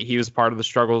candidate. He was part of the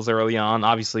struggles early on,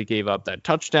 obviously gave up that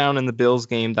touchdown in the Bills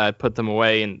game that put them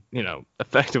away and,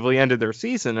 effectively ended their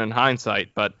season in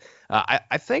hindsight. But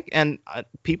I think, and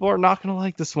people are not going to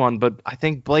like this one, but I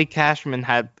think Blake Cashman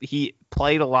he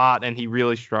played a lot and he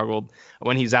really struggled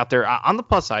when he's out there. On the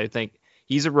plus side, I think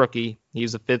he's a rookie.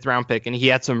 He's a 5th-round pick, and he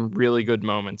had some really good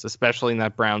moments, especially in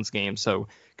that Browns game. So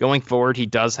going forward, he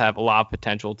does have a lot of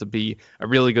potential to be a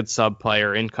really good sub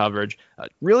player in coverage,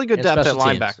 really good depth at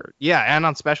linebacker. Yeah, and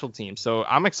on special teams. So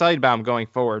I'm excited about him going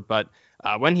forward. But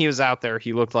when he was out there,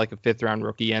 he looked like a 5th-round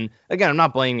rookie. And again, I'm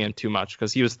not blaming him too much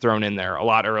because he was thrown in there a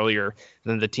lot earlier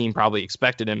than the team probably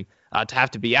expected him to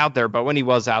have to be out there. But when he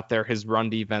was out there, his run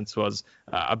defense was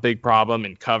a big problem.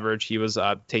 In coverage, he was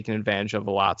taken advantage of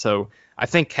a lot. So I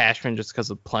think Cashman, just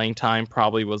because of playing time,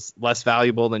 probably was less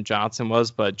valuable than Johnson was.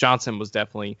 But Johnson was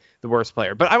definitely the worst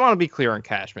player. But I want to be clear on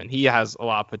Cashman. He has a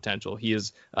lot of potential. He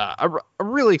is a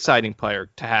really exciting player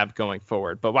to have going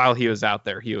forward. But while he was out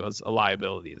there, he was a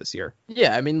liability this year.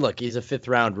 Yeah, I mean, look, he's a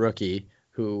 5th-round rookie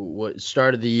who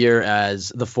started the year as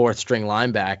the 4th-string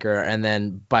linebacker, and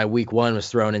then by week 1 was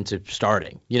thrown into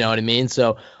starting. You know what I mean?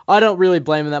 So I don't really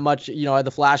blame him that much.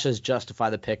 The flashes justify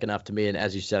the pick enough to me, and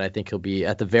as you said, I think he'll be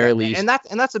at the very least. And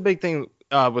that's a big thing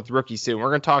with rookies too. We're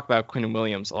going to talk about Quinnen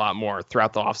Williams a lot more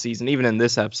throughout the offseason, even in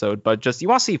this episode. But just you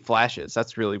want to see flashes.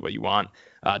 That's really what you want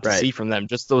to see from them.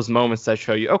 Just those moments that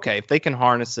show you, okay, if they can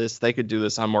harness this, they could do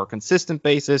this on a more consistent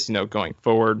basis, going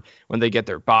forward when they get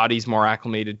their bodies more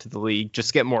acclimated to the league,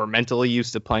 just get more mentally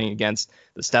used to playing against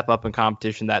the step up in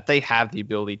competition, that they have the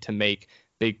ability to make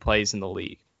big plays in the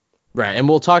league. Right, and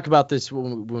we'll talk about this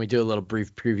when we do a little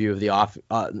brief preview of the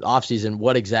offseason,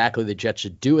 what exactly the Jets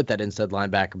should do with that inside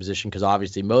linebacker position, because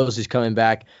obviously Mosley's coming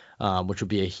back, which would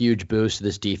be a huge boost to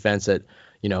this defense that,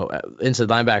 inside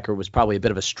linebacker was probably a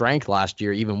bit of a strength last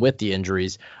year, even with the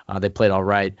injuries. They played all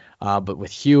right. But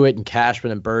with Hewitt and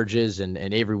Cashman and Burgess and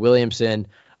Avery Williamson,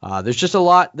 there's just a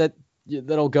lot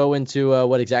that'll go into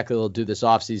what exactly they'll do this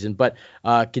offseason. But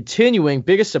continuing,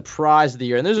 biggest surprise of the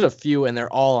year, and there's a few, and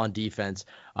they're all on defense.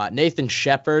 Nathan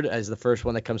Shepherd is the first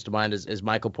one that comes to mind, as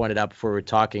Michael pointed out before we were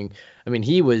talking. I mean,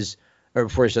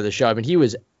 before we started the show, I mean, he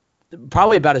was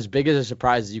probably about as big as a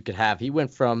surprise as you could have. He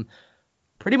went from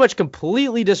pretty much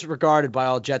completely disregarded by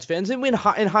all Jets fans. And in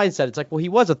hindsight, it's like, well, he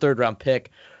was a 3rd-round pick.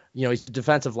 He's a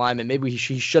defensive lineman. Maybe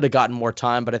he should have gotten more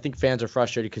time, but I think fans are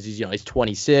frustrated because he's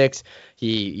 26.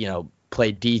 He,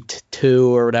 played D2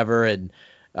 or whatever, and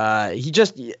he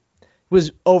just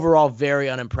was overall very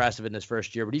unimpressive in his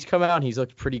first year. But he's come out and he's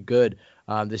looked pretty good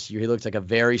this year. He looks like a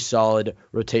very solid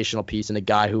rotational piece and a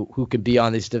guy who could be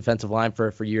on this defensive line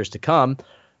for years to come.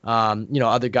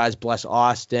 Other guys, Bless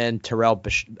Austin, Terrell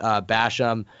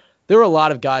Basham. There were a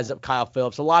lot of guys Kyle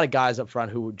Phillips, a lot of guys up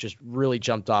front who just really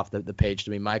jumped off the page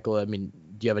to me. Michael, I mean,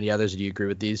 do you have any others? Or do you agree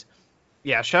with these?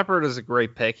 Yeah, Shepard is a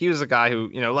great pick. He was a guy who,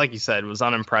 like you said, was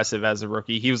unimpressive as a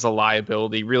rookie. He was a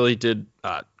liability, really did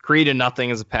created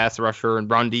nothing as a pass rusher, and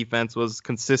run defense was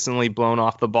consistently blown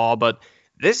off the ball. But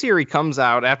this year he comes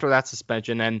out after that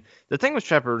suspension. And the thing with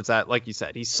Shepard is that, like you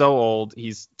said, he's so old.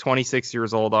 He's 26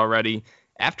 years old already.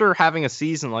 After having a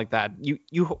season like that, you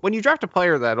when you draft a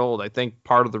player that old, I think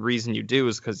part of the reason you do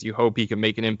is because you hope he can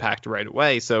make an impact right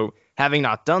away. So having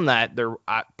not done that,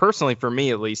 personally, for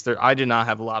me at least, I did not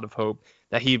have a lot of hope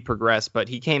that he'd progress, but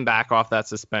he came back off that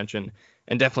suspension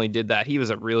and definitely did that. He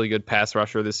was a really good pass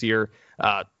rusher this year.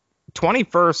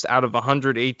 21st out of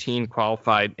 118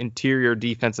 qualified interior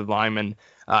defensive linemen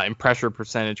in pressure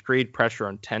percentage, create pressure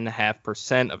on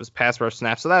 10.5% of his pass rush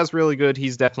snaps. So that was really good.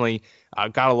 He's definitely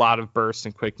got a lot of burst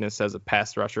and quickness as a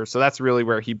pass rusher. So that's really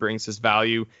where he brings his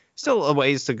value. Still a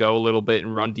ways to go a little bit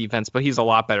in run defense, but he's a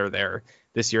lot better there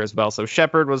this year as well. So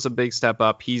Shepard was a big step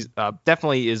up. He's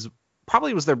definitely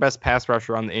probably was their best pass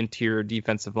rusher on the interior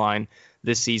defensive line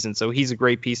this season. So he's a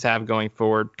great piece to have going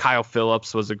forward. Kyle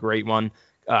Phillips was a great one.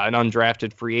 An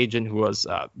undrafted free agent who was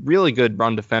a really good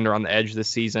run defender on the edge this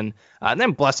season. And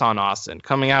then Blesson Austin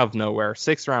coming out of nowhere,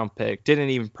 6th round pick,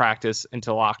 didn't even practice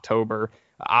until October,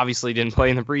 obviously didn't play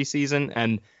in the preseason.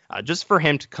 And just for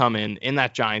him to come in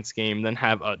that Giants game, then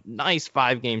have a nice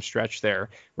 5-game stretch there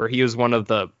where he was one of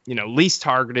the least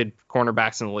targeted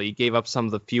cornerbacks in the league, gave up some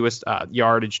of the fewest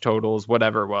yardage totals,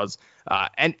 whatever it was,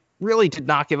 and really did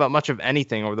not give up much of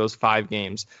anything over those 5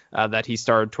 games that he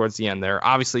started towards the end there.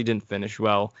 Obviously didn't finish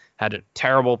well, had a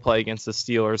terrible play against the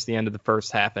Steelers the end of the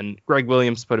first half, and Greg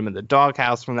Williams put him in the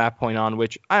doghouse from that point on,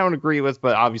 which I don't agree with,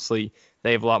 but obviously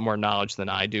they have a lot more knowledge than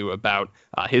I do about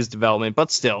his development. But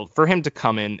still, for him to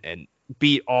come in and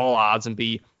beat all odds and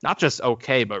be not just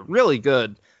okay, but really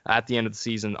good at the end of the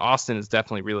season, Austin is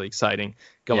definitely really exciting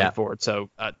going forward.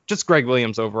 So just Greg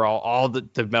Williams overall, all the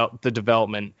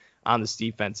development on this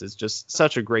defense is just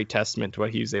such a great testament to what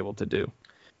he was able to do.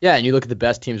 Yeah, and you look at the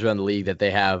best teams around the league that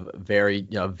they have very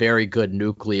good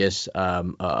nucleus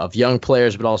of young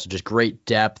players, but also just great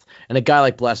depth. And a guy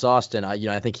like Bless Austin,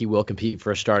 I think he will compete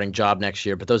for a starting job next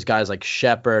year. But those guys like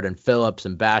Shepard and Phillips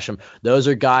and Basham, those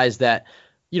are guys that,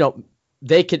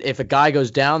 they could, if a guy goes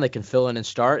down, they can fill in and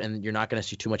start, and you're not going to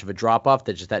see too much of a drop off.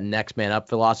 They're just that next man up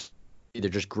philosophy. They're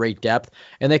just great depth,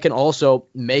 and they can also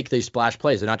make these splash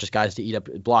plays. They're not just guys to eat up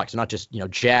blocks. They're not just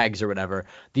jags or whatever.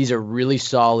 These are really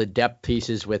solid depth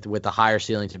pieces with a higher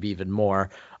ceiling to be even more.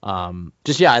 I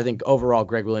think overall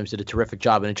Greg Williams did a terrific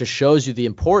job, and it just shows you the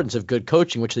importance of good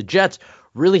coaching, which the Jets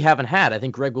really haven't had. I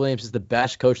think Greg Williams is the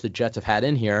best coach the Jets have had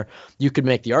in here. You could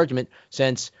make the argument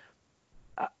since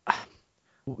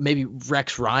maybe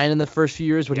Rex Ryan in the first few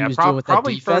years, what he was doing with that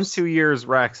defense. Probably first 2 years,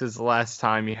 Rex is the last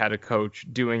time you had a coach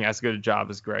doing as good a job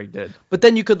as Greg did. But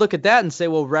then you could look at that and say,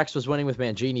 well, Rex was winning with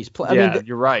Mangini's play.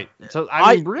 You're right. So,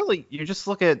 really, you just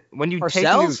look at, when you take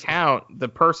into account the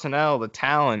personnel, the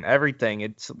talent, everything,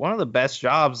 it's one of the best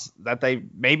jobs that they,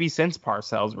 maybe since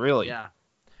Parcells, really. Yeah.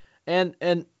 And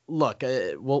look,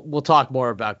 we'll talk more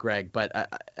about Greg, but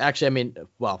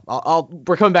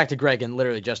we're coming back to Greg in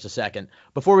literally just a second.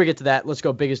 Before we get to that, let's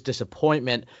go biggest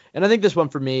disappointment. And I think this one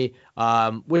for me,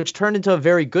 which turned into a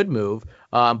very good move,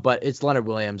 but it's Leonard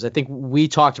Williams. I think we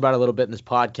talked about it a little bit in this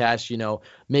podcast,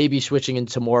 maybe switching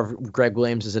into more of Greg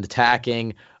Williams as an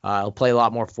attacking. He'll play a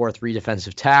lot more 4-3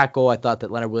 defensive tackle. I thought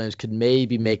that Leonard Williams could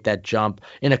maybe make that jump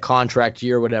in a contract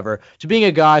year or whatever to being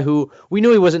a guy who we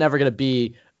knew he wasn't ever going to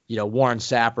be Warren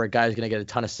Sapp, or a guy who's going to get a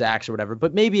ton of sacks or whatever,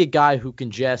 but maybe a guy who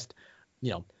can just,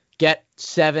 get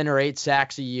 7 or 8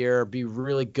 sacks a year, be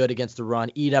really good against the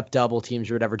run, eat up double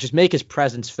teams or whatever, just make his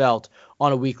presence felt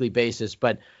on a weekly basis.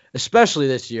 But especially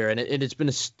this year, and it's been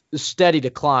a steady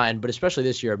decline, but especially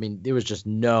this year, there was just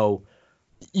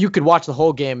you could watch the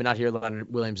whole game and not hear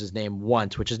Leonard Williams' name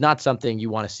once, which is not something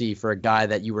you want to see for a guy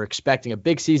that you were expecting a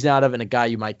big season out of and a guy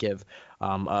you might give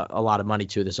a lot of money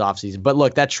to this offseason. But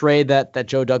look, that trade that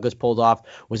Joe Douglas pulled off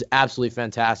was absolutely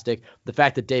fantastic. The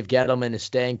fact that Dave Gettleman is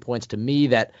staying points to me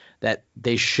that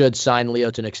they should sign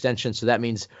Leo to an extension. So that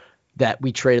means that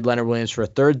we traded Leonard Williams for a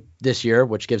 3rd this year,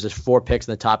 which gives us 4 picks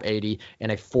in the top 80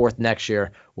 and a 4th next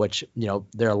year, which,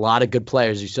 there are a lot of good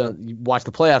players. You watch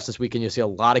the playoffs this weekend, you'll see a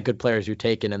lot of good players who are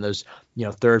taken in those,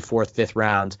 3rd, 4th, 5th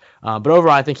rounds. But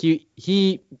overall, I think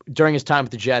he during his time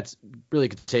with the Jets, really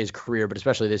could say his career, but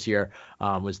especially this year,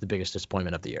 was the biggest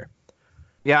disappointment of the year.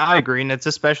 Yeah, I agree, and it's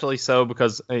especially so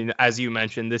because, as you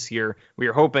mentioned, this year we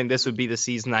were hoping this would be the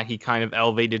season that he kind of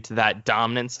elevated to that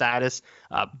dominant status,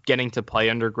 getting to play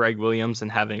under Greg Williams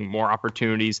and having more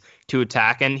opportunities, to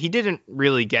attack. And he didn't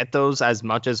really get those as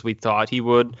much as we thought he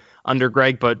would under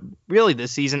Greg. But really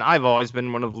this season, I've always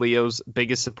been one of Leo's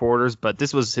biggest supporters, but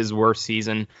this was his worst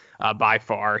season by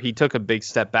far. He took a big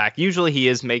step back. Usually he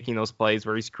is making those plays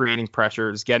where he's creating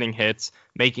pressures, getting hits,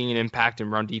 making an impact in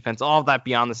run defense, all of that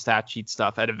beyond the stat sheet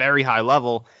stuff at a very high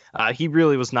level. He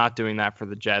really was not doing that for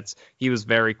the Jets. He was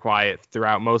very quiet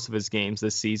throughout most of his games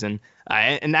this season.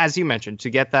 And as you mentioned, to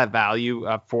get that value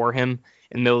for him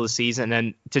in the middle of the season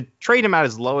and to trade him at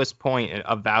his lowest point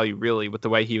of value, really, with the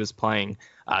way he was playing,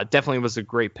 definitely was a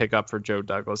great pickup for Joe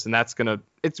Douglas. And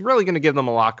it's really going to give them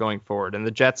a lot going forward. And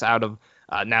the Jets, out of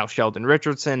now Sheldon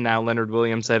Richardson, now Leonard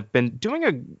Williams, have been doing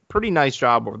a pretty nice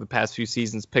job over the past few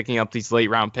seasons picking up these late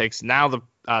round picks. Now the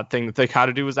thing that they got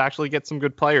to do is actually get some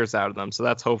good players out of them. So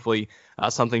that's hopefully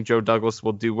something Joe Douglas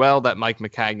will do well, that Mike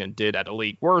Maccagnan did at a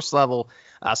league worst level.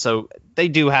 So they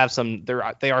do have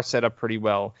they are set up pretty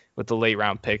well with the late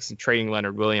round picks, and trading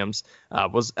Leonard Williams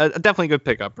was a definitely good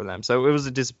pickup for them. So it was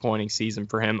a disappointing season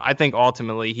for him. I think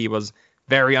ultimately he was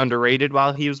very underrated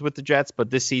while he was with the Jets, but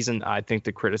this season I think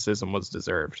the criticism was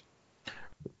deserved.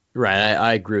 Right,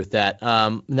 I agree with that.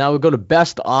 Now we'll go to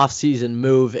best offseason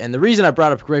move, and the reason I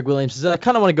brought up Greg Williams is I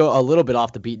kind of want to go a little bit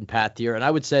off the beaten path here, and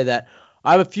I would say that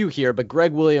I have a few here, but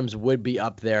Greg Williams would be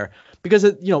up there because,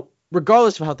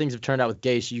 regardless of how things have turned out with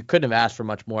Gase, you couldn't have asked for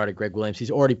much more out of Greg Williams.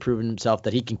 He's already proven himself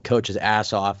that he can coach his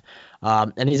ass off,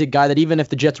 and he's a guy that even if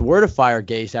the Jets were to fire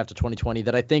Gase after 2020,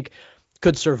 that I think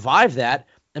could survive that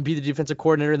and be the defensive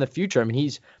coordinator in the future. I mean,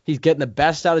 he's getting the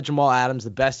best out of Jamal Adams, the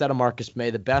best out of Marcus May,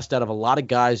 the best out of a lot of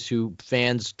guys who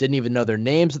fans didn't even know their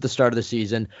names at the start of the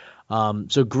season.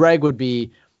 So Greg would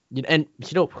be, and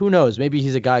who knows? Maybe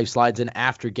he's a guy who slides in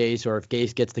after Gase, or if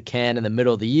Gase gets the can in the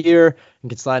middle of the year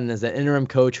and can slide in as that interim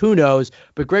coach, who knows?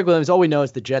 But Greg Williams, all we know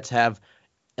is the Jets have,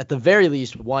 at the very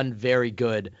least, one very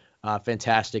good,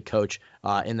 fantastic coach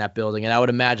in that building, and I would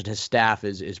imagine his staff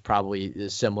is probably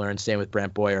similar, and same with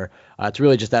Brant Boyer. It's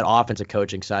really just that offensive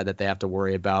coaching side that they have to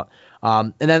worry about.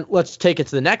 And then let's take it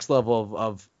to the next level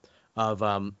of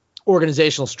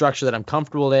organizational structure that I'm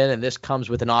comfortable in, and this comes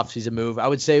with an offseason move. I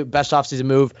would say best offseason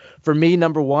move for me,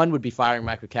 number one, would be firing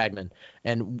Mike Maccagnan,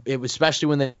 and it was especially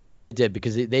when they did,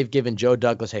 because they've given Joe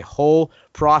Douglas a whole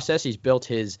process. He's built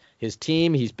his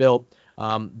team. He's built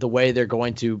the way they're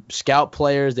going to scout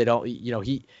players. They don't,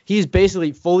 he's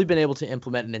basically fully been able to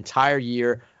implement an entire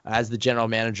year as the general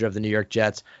manager of the New York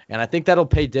Jets. And I think that'll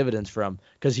pay dividends for him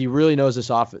because he really knows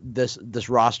this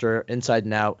roster inside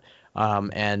and out.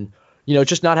 And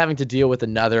just not having to deal with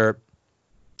another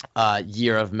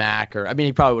year of Mac,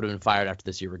 he probably would have been fired after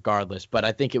this year regardless, but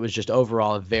I think it was just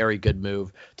overall a very good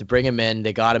move to bring him in.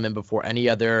 They got him in before any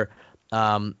other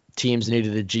teams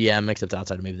needed a GM, except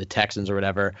outside of maybe the Texans or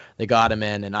whatever. They got him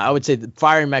in, and I would say that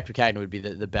firing Mike Maccagnan would be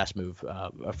the best move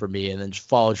for me, and then just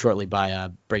followed shortly by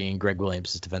bringing in Greg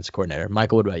Williams as defensive coordinator.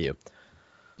 Michael, what about you?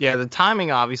 Yeah, the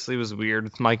timing obviously was weird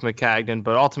with Mike Maccagnan,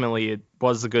 but ultimately it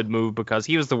was a good move because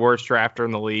he was the worst drafter in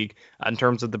the league in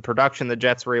terms of the production the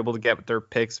Jets were able to get with their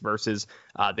picks versus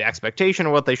the expectation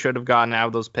of what they should have gotten out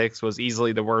of those picks was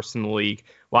easily the worst in the league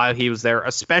while he was there,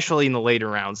 especially in the later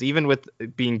rounds, even with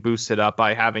being boosted up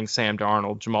by having Sam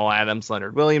Darnold, Jamal Adams,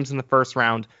 Leonard Williams in the first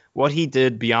round. What he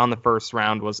did beyond the first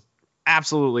round was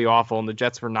absolutely awful, and the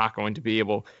Jets were not going to be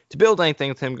able to build anything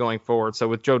with him going forward. So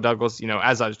with Joe Douglas,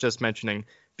 as I was just mentioning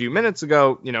few minutes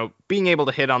ago, being able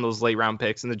to hit on those late round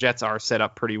picks, and the Jets are set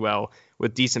up pretty well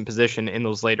with decent position in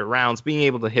those later rounds. Being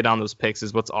able to hit on those picks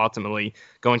is what's ultimately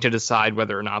going to decide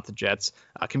whether or not the Jets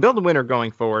can build a winner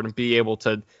going forward and be able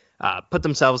to put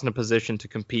themselves in a position to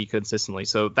compete consistently.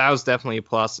 So that was definitely a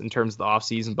plus in terms of the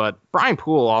offseason. But Brian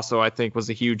Poole also, I think, was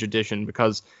a huge addition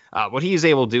because what he was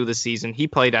able to do this season, he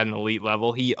played at an elite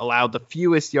level. He allowed the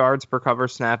fewest yards per cover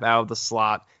snap out of the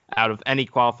slot out of any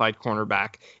qualified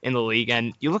cornerback in the league.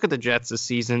 And you look at the Jets this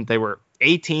season, they were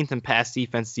 18th in pass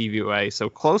defense DVOA, so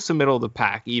close to middle of the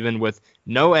pack, even with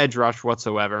no edge rush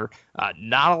whatsoever.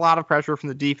 Not a lot of pressure from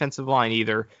the defensive line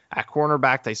either. At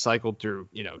cornerback, they cycled through,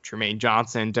 Tremaine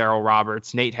Johnson, Darryl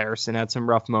Roberts, Nate Harrison had some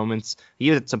rough moments. He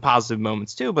had some positive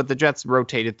moments too, but the Jets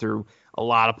rotated through a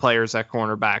lot of players at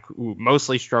cornerback who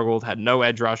mostly struggled, had no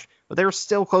edge rush, but they were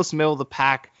still close to middle of the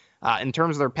pack in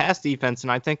terms of their pass defense,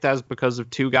 and I think that was because of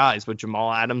two guys. What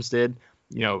Jamal Adams did,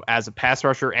 as a pass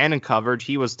rusher and in coverage,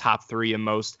 he was top 3 in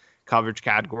most coverage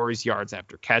categories, yards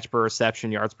after catch per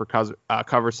reception, yards per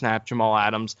cover snap. Jamal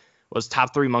Adams was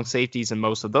top 3 among safeties in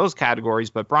most of those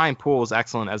categories, but Brian Poole was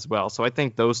excellent as well. So I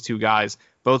think those two guys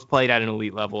both played at an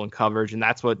elite level in coverage, and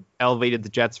that's what elevated the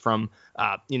Jets from,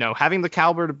 having the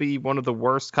caliber to be one of the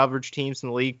worst coverage teams in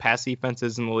the league, pass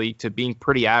defenses in the league, to being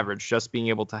pretty average, just being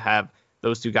able to have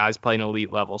those two guys play an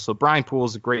elite level. So Brian Poole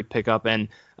is a great pickup, and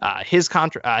his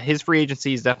free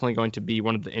agency is definitely going to be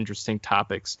one of the interesting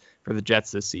topics for the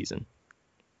Jets this season.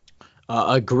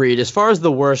 Agreed. As far as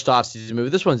the worst offseason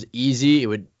move, this one's easy.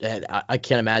 I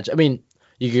can't imagine. I mean,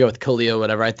 you could go with Khalil,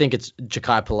 whatever. I think it's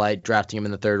Jachai Polite. Drafting him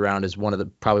in the third round is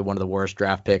probably one of the worst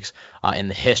draft picks in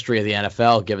the history of the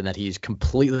NFL, given that he's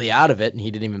completely out of it and he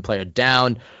didn't even play a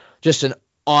down. Just an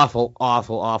awful,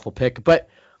 awful, awful pick. But,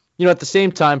 at the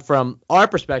same time, from our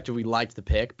perspective, we liked the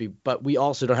pick, but we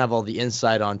also don't have all the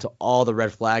insight onto all the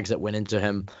red flags that went into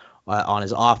him on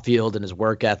his off field and his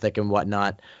work ethic and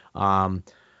whatnot.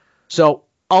 So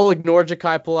I'll ignore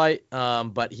Jachai Polite,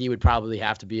 but he would probably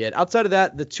have to be it. Outside of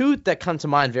that, the two that come to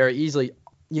mind very easily,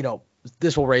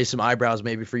 this will raise some eyebrows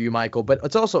maybe for you, Michael, but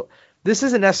it's also, this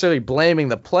isn't necessarily blaming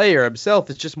the player himself.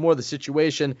 It's just more the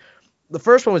situation. The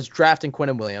first one was drafting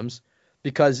Quinnen Williams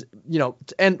because,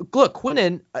 and look,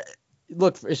 Quinnen,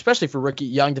 especially for rookie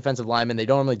young defensive linemen, they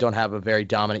normally don't have a very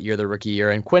dominant year their rookie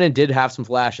year. And Quinnen did have some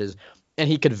flashes, and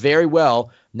he could very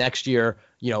well next year,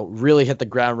 really hit the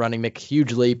ground running, make a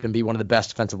huge leap, and be one of the best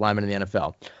defensive linemen in the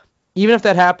NFL. Even if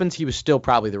that happens, he was still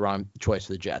probably the wrong choice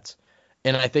for the Jets.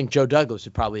 And I think Joe Douglas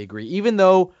would probably agree. Even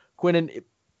though Quinnen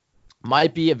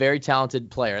might be a very talented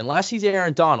player, unless he's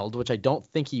Aaron Donald, which I don't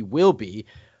think he will be,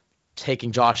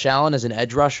 taking Josh Allen as an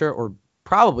edge rusher or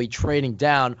probably trading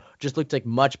down just looked like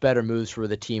much better moves for where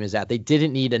the team is at. They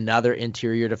didn't need another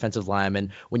interior defensive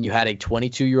lineman when you had a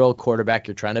 22-year-old quarterback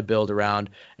you're trying to build around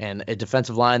and a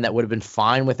defensive line that would have been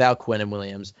fine without Quinnen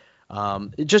Williams.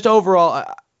 Just overall,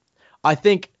 I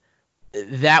think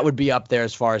that would be up there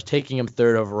as far as taking him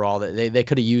third overall. They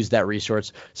could have used that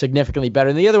resource significantly better.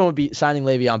 And the other one would be signing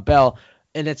Le'Veon Bell.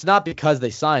 And it's not because they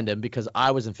signed him, because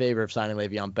I was in favor of signing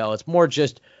Le'Veon Bell. It's more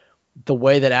just the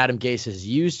way that Adam Gase has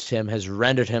used him has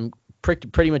rendered him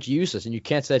pretty much useless. And you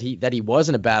can't say that he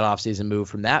wasn't a bad offseason move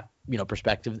from that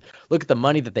perspective. Look at the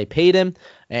money that they paid him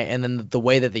and then the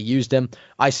way that they used him.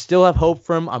 I still have hope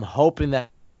for him. I'm hoping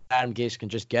that Adam Gase can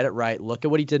just get it right. Look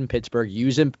at what he did in Pittsburgh.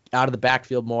 Use him out of the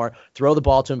backfield more. Throw the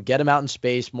ball to him. Get him out in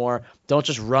space more. Don't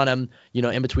just run him,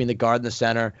 in between the guard and the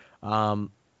center.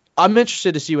 I'm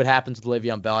interested to see what happens with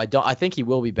Le'Veon Bell. I think he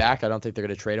will be back. I don't think they're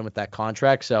going to trade him with that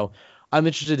contract. So I'm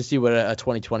interested to see what a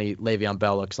 2020 Le'Veon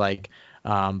Bell looks like.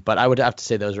 But I would have to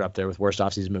say those are up there with worst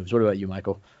offseason moves. What about you,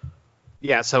 Michael?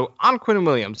 Yeah, so on Quinnen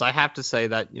Williams, I have to say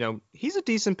that, he's a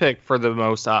decent pick for the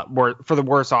worst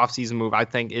offseason move. I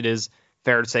think it is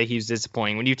fair to say he's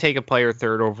disappointing. When you take a player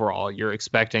third overall, you're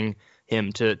expecting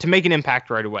him to make an impact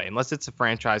right away. Unless it's a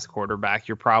franchise quarterback,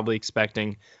 you're probably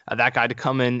expecting that guy to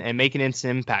come in and make an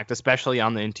instant impact, especially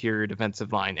on the interior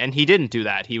defensive line. And he didn't do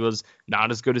that. He was not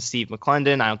as good as Steve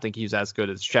McClendon. I don't think he was as good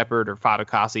as Shepard or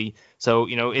Fatukasi. So,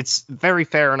 it's very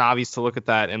fair and obvious to look at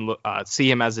that and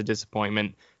see him as a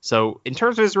disappointment. So in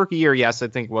terms of his rookie year, yes, I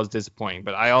think it was disappointing.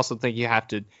 But I also think you have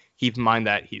to keep in mind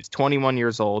that he's 21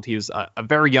 years old. He was a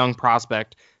very young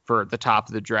prospect for the top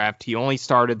of the draft. He only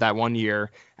started that 1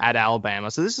 year at Alabama.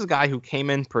 So this is a guy who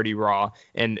came in pretty raw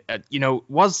and,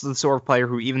 was the sort of player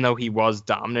who, even though he was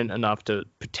dominant enough to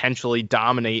potentially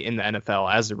dominate in the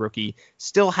NFL as a rookie,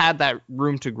 still had that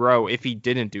room to grow if he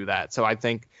didn't do that. So I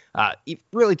think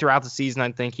really throughout the season,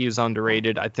 I think he was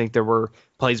underrated. I think there were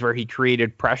plays where he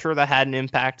created pressure that had an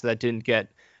impact that didn't get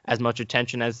as much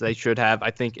attention as they should have.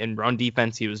 I think in run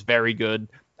defense, he was very good.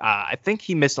 I think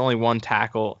he missed only one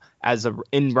tackle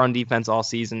in run defense all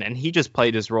season, and he just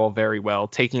played his role very well,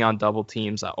 taking on double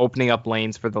teams, opening up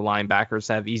lanes for the linebackers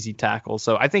to have easy tackles.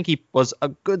 So I think he was a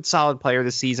good, solid player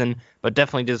this season, but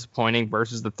definitely disappointing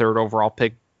versus the third overall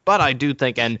pick. But I do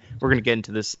think, and we're going to get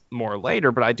into this more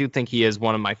later, but I do think he is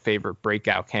one of my favorite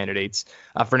breakout candidates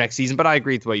for next season. But I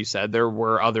agree with what you said. There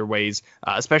were other ways,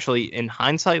 especially in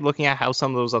hindsight, looking at how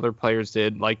some of those other players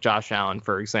did, like Josh Allen,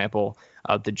 for example,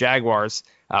 the Jaguars,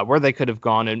 where they could have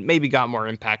gone and maybe got more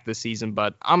impact this season.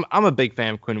 But I'm a big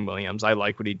fan of Quinnen Williams. I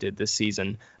like what he did this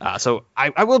season. So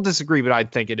I will disagree, but I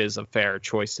think it is a fair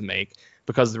choice to make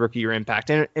because of the rookie year impact.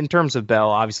 And in terms of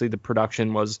Bell, obviously the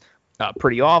production was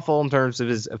pretty awful in terms of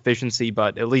his efficiency,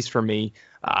 but at least for me,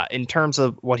 in terms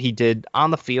of what he did on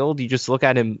the field, you just look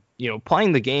at him,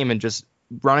 playing the game and just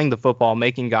running the football,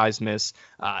 making guys miss.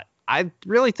 I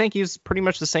really think he's pretty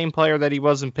much the same player that he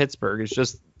was in Pittsburgh. It's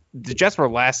just the Jets were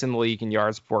last in the league in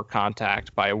yards before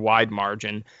contact by a wide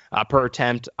margin per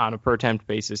attempt on a per attempt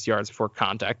basis. Yards before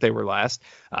contact, they were last.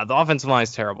 The offensive line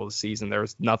is terrible this season. There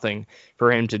was nothing for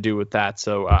him to do with that.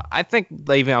 So I think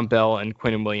Le'Veon Bell and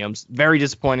Quinnen Williams, very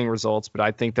disappointing results, but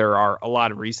I think there are a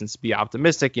lot of reasons to be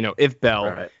optimistic. If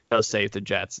Bell does stay with the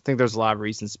Jets, I think there's a lot of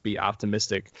reasons to be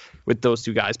optimistic with those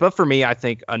two guys. But for me, I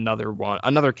think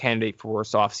another candidate for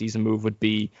worst offseason move would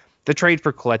be the trade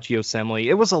for Kelechi Osemele,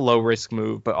 it was a low-risk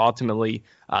move, but ultimately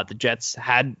the Jets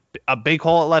had a big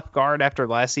hole at left guard after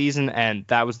last season, and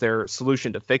that was their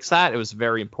solution to fix that. It was a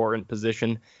very important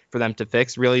position for them to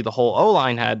fix. Really, the whole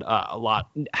O-line had a lot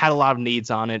of needs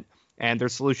on it, and their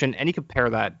solution, and you could pair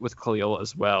that with Khalil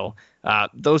as well.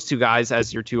 Those two guys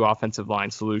as your two offensive line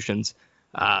solutions,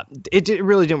 it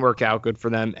really didn't work out good for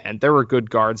them, and there were good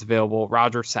guards available.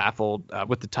 Roger Saffold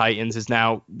with the Titans is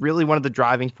now really one of the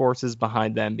driving forces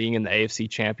behind them being in the AFC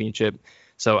Championship.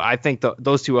 So I think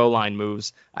those two O-line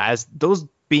moves, as those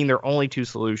being their only two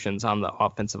solutions on the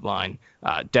offensive line,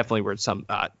 definitely were some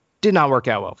did not work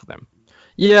out well for them.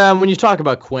 Yeah, when you talk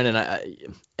about Quinn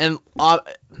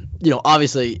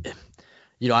obviously,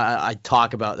 I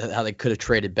talk about how they could have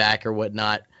traded back or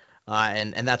whatnot.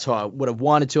 And that's how I would have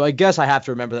wanted to. I guess I have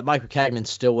to remember that Mike Maccagnan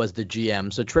still was the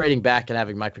GM. So trading back and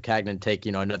having Mike Maccagnan take,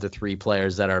 another 3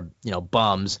 players that are,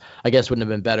 bums, I guess wouldn't have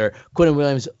been better. Quinnen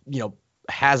Williams,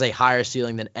 has a higher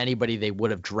ceiling than anybody they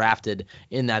would have drafted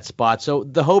in that spot. So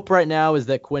the hope right now is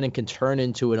that Quinnen can turn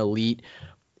into an elite,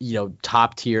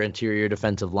 top tier interior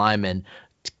defensive lineman.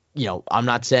 I'm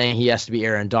not saying he has to be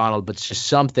Aaron Donald, but it's just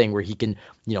something where he can,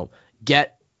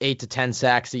 get 8 to 10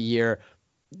 sacks a year,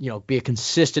 be a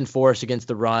consistent force against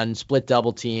the run, split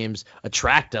double teams,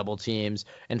 attract double teams,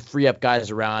 and free up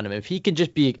guys around him. If he can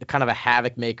just be kind of a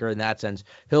havoc maker in that sense,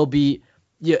 he'll be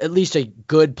at least a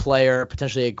good player,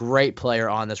 potentially a great player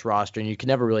on this roster, and you can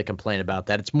never really complain about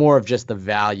that. It's more of just the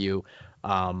value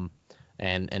and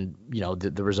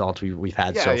the results we've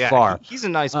had so far. He's a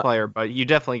nice player, but you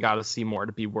definitely got to see more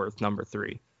to be worth number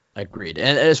 3. Agreed.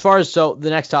 And as far as the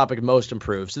next topic, most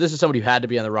improved. So this is somebody who had to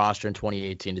be on the roster in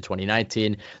 2018 to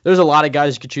 2019. There's a lot of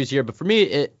guys you could choose here, but for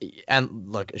me,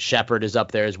 and look, Shepard is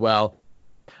up there as well.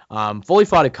 Foley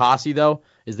Fatukasi, though,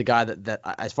 is the guy that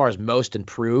as far as most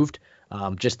improved,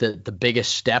 just the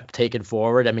biggest step taken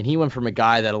forward. I mean, he went from a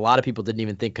guy that a lot of people didn't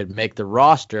even think could make the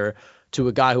roster to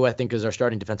a guy who I think is our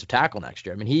starting defensive tackle next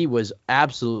year. I mean, he was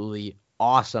absolutely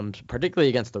awesome, particularly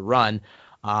against the run.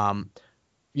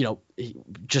 He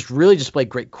just really displayed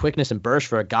great quickness and burst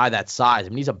for a guy that size. I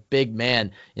mean, he's a big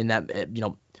man in that,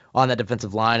 on that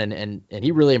defensive line, and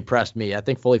he really impressed me. I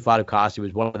think Foley Fatukasi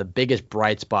was one of the biggest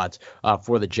bright spots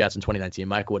for the Jets in 2019.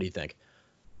 Michael, what do you think?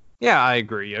 Yeah, I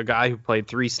agree. A guy who played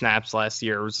 3 snaps last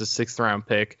year, was a 6th-round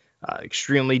pick,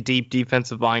 extremely deep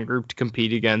defensive line group to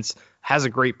compete against, has a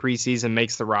great preseason,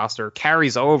 makes the roster,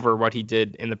 carries over what he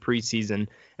did in the preseason,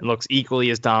 and looks equally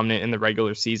as dominant in the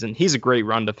regular season. He's a great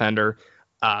run defender.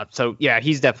 So yeah,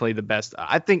 he's definitely the best.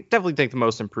 Definitely think the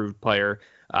most improved player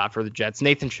for the Jets.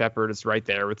 Nathan Shepard is right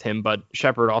there with him, but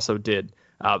Shepard also did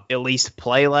at least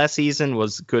play last season,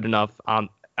 was good enough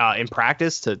in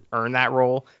practice to earn that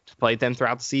role, to play them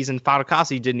throughout the season.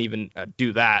 Fatukasi didn't even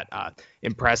do that,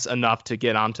 impress enough to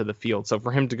get onto the field. So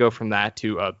for him to go from that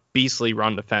to a beastly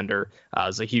run defender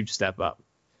is a huge step up.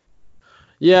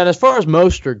 Yeah, and as far as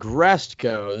most regressed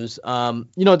goes,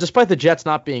 despite the Jets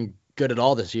not being good at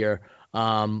all this year,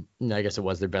 I guess it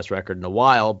was their best record in a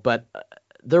while, but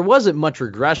there wasn't much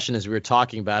regression as we were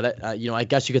talking about it. I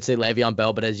guess you could say Le'Veon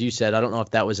Bell, but as you said, I don't know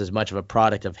if that was as much of a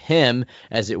product of him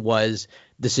as it was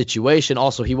the situation.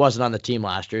 Also, he wasn't on the team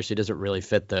last year, so he doesn't really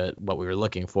fit what we were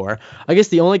looking for. I guess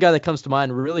the only guy that comes to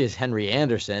mind really is Henry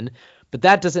Anderson, but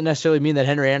that doesn't necessarily mean that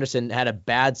Henry Anderson had a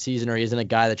bad season or he isn't a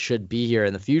guy that should be here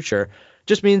in the future.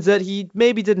 Just means that he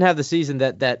maybe didn't have the season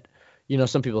that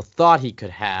some people thought he could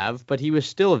have, but he was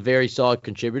still a very solid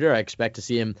contributor. I expect to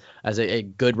see him as a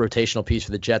good rotational piece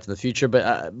for the Jets in the future.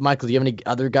 But Michael, do you have any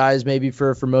other guys maybe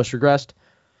for most regressed?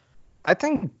 I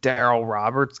think Darryl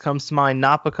Roberts comes to mind,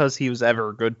 not because he was ever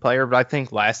a good player, but I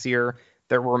think last year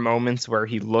there were moments where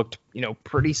he looked,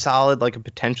 pretty solid, like a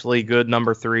potentially good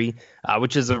number 3,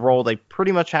 which is a role they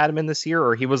pretty much had him in this year,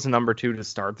 or he was a number 2 to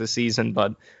start the season.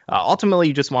 But ultimately,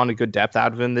 you just wanted good depth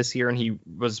out of him this year, and he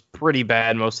was pretty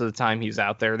bad most of the time he was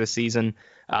out there this season.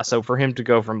 So for him to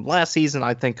go from last season,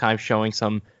 I think kind of showing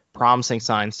some promising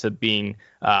signs to being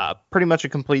pretty much a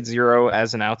complete zero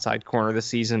as an outside corner this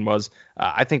season was,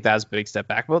 I think that's a big step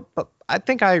back. But I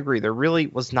think I agree. There really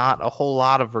was not a whole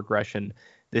lot of regression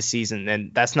this season.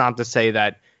 And that's not to say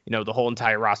that, the whole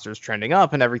entire roster is trending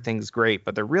up and everything's great,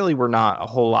 but there really were not a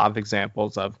whole lot of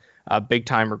examples of big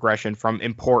time regression from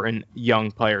important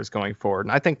young players going forward.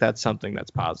 And I think that's something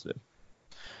that's positive.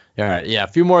 All right. Yeah. A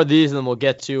few more of these and then we'll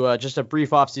get to just a brief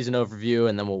offseason overview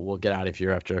and then we'll get out of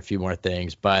here after a few more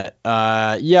things. But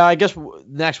I guess the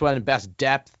next one, best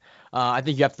depth. I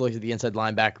think you have to look at the inside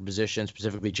linebacker position,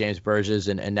 specifically James Burgess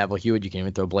and Neville Hewitt. You can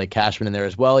even throw Blake Cashman in there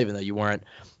as well, even though you weren't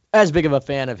as big of a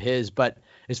fan of his. But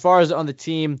as far as on the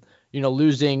team,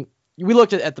 losing, we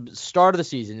looked at the start of the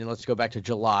season, and let's go back to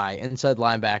July. Inside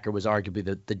linebacker was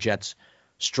arguably the Jets'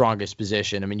 strongest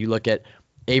position. I mean, you look at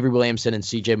Avery Williamson and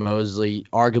C.J. Mosley,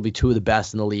 arguably two of the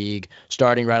best in the league,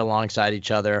 starting right alongside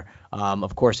each other.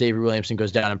 Of course, Avery Williamson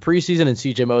goes down in preseason, and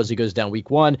C.J. Mosley goes down week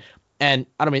 1. And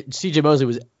C.J. Mosley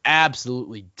was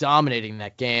absolutely dominating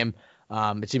that game.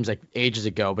 It seems like ages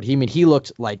ago, but he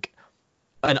looked like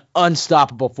an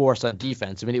unstoppable force on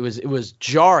defense. I mean, it was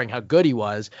jarring how good he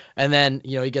was. And then,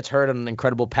 he gets hurt on an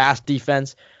incredible pass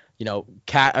defense.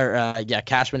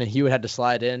 Cashman and Hewitt had to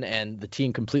slide in, and the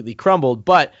team completely crumbled.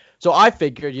 But so I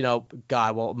figured,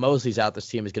 Mosley's out, this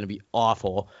team is going to be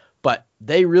awful. But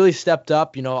they really stepped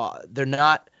up. They're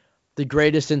not the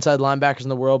greatest inside linebackers in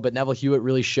the world, but Neville Hewitt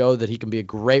really showed that he can be a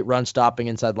great run-stopping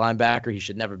inside linebacker. He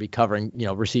should never be covering,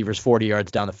 receivers 40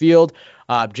 yards down the field.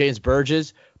 James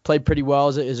Burgess played pretty well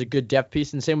as a good depth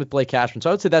piece, and same with Blake Cashman.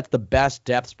 So I would say that's the best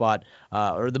depth spot,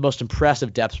 or the most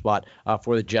impressive depth spot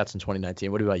for the Jets in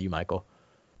 2019. What about you, Michael?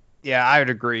 Yeah, I would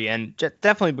agree, and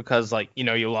definitely because,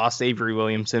 you lost Avery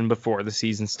Williamson before the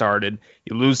season started.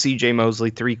 You lose C.J. Mosley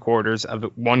 3/4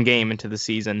 of one game into the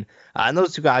season. And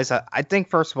those two guys, I think,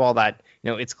 first of all, that,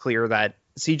 it's clear that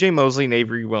C.J. Mosley and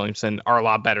Avery Williamson are a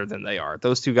lot better than they are.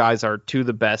 Those two guys are two of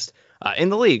the best in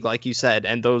the league, like you said,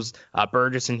 and those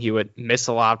Burgess and Hewitt miss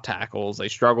a lot of tackles. They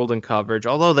struggled in coverage,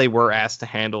 although they were asked to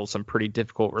handle some pretty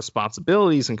difficult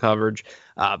responsibilities in coverage.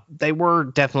 They were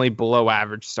definitely below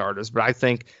average starters, but I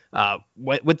think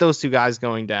with those two guys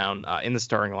going down in the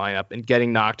starting lineup and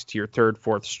getting knocked to your third,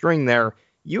 fourth string there,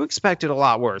 you expected a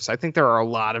lot worse. I think there are a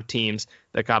lot of teams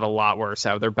that got a lot worse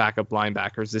out of their backup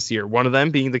linebackers this year. One of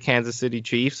them being the Kansas City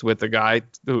Chiefs, with the guy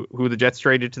who the Jets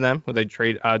traded to them, who they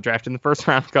drafted in the first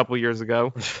round a couple years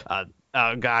ago.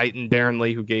 A guy in Darren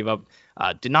Lee who gave up,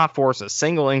 did not force a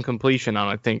single incompletion on,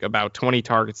 I think, about 20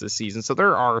 targets this season. So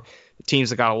there are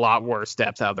teams that got a lot worse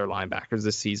depth out of their linebackers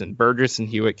this season. Burgess and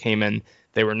Hewitt came in.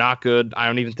 They were not good. I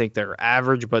don't even think they're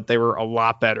average, but they were a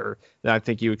lot better than I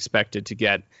think you expected to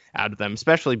get out of them,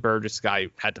 especially Burgess, guy who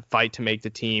had to fight to make the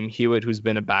team. Hewitt, who's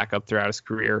been a backup throughout his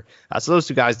career. So those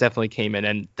two guys definitely came in,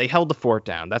 and they held the fort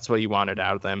down. That's what you wanted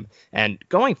out of them. And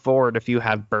going forward, if you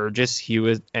have Burgess,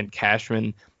 Hewitt, and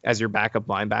Cashman as your backup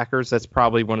linebackers, that's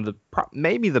probably one of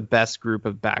maybe the best group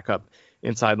of backup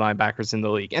inside linebackers in the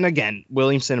league. And again,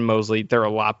 Williamson and Mosley, they're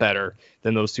a lot better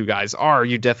than those two guys are.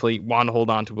 You definitely want to hold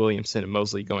on to Williamson and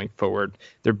Mosley going forward.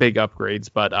 They're big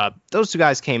upgrades, but those two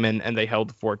guys came in and they held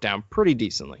the fort down pretty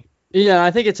decently. Yeah,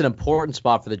 I think it's an important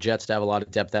spot for the Jets to have a lot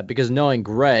of depth at, because knowing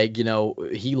Greg,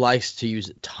 he likes to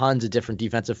use tons of different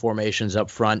defensive formations up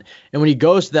front. And when he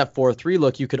goes to that 4-3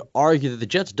 look, you could argue that the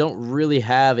Jets don't really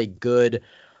have a good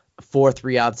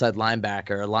 4-3 outside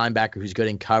linebacker, a linebacker who's good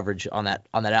in coverage on that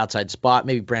outside spot.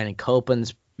 Maybe Brandon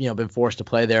Copeland's been forced to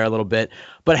play there a little bit,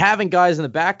 but having guys in the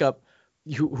backup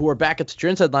who are backups to your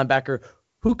inside linebacker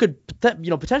who could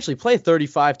potentially play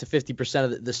 35 to 50%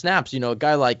 of the snaps. A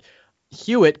guy like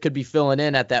Hewitt could be filling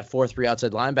in at that 4-3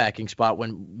 outside linebacking spot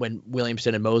when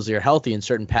Williamson and Mosley are healthy in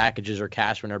certain packages, or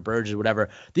Cashman or Burgess or whatever.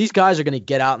 These guys are going to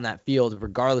get out in that field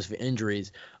regardless of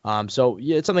injuries. So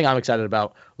yeah, it's something I'm excited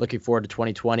about, looking forward to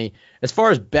 2020. As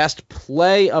far as best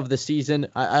play of the season,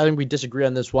 I think we disagree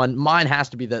on this one. Mine has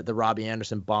to be the Robbie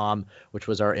Anderson bomb, which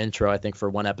was our intro, I think, for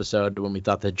one episode when we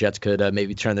thought the Jets could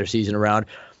maybe turn their season around.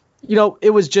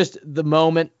 It was just the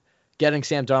moment, getting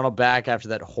Sam Darnold back after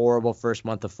that horrible first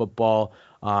month of football.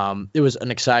 It was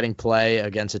an exciting play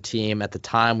against a team at the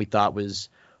time we thought was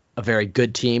a very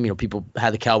good team. People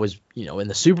had the Cowboys, in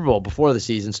the Super Bowl before the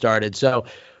season started. So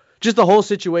just the whole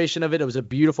situation of it was a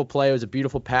beautiful play. It was a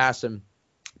beautiful pass. And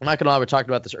Michael and I were talking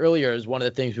about this earlier, is one of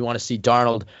the things we want to see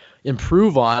Darnold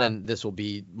improve on, and this will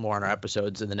be more in our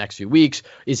episodes in the next few weeks,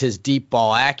 is his deep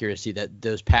ball accuracy, that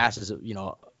those passes,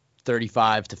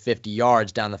 35 to 50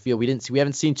 yards down the field. We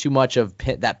haven't seen too much of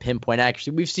that pinpoint accuracy.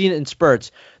 We've seen it in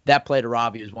spurts. That play to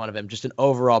Robbie was one of them. Just an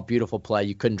overall beautiful play.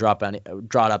 You couldn't draw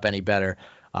it up any better.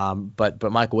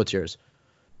 But Michael, what's yours?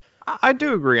 I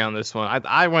do agree on this one.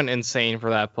 I went insane for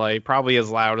that play, probably as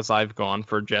loud as I've gone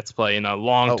for Jets play in a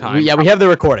long time. We have the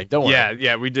recording. Don't worry.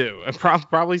 Yeah, we do.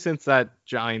 Probably since that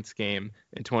Giants game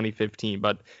in 2015.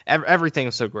 But everything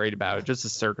was so great about it, just the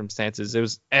circumstances. It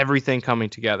was everything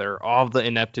coming together, all of the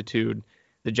ineptitude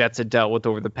the Jets had dealt with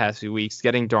over the past few weeks,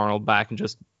 getting Darnold back, and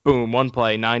just boom, one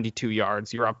play, 92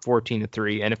 yards. You're up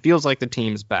 14-3, and it feels like the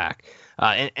team's back.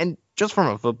 And just from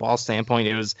a football standpoint,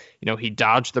 it was, he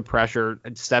dodged the pressure,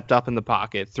 stepped up in the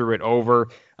pocket, threw it over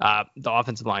the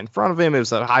offensive line in front of him. It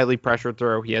was a highly pressured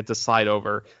throw. He had to slide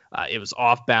over. It was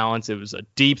off balance. It was a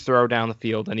deep throw down the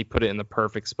field, and he put it in the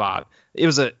perfect spot. It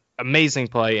was amazing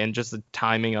play, and just the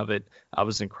timing of it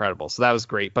was incredible. So that was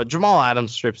great. But Jamal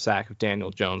Adams' strip sack of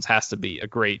Daniel Jones has to be a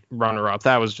great runner-up.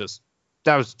 That was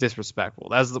disrespectful.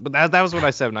 That was what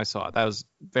I said when I saw it. That was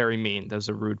very mean. That was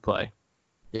a rude play.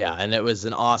 Yeah, and it was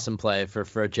an awesome play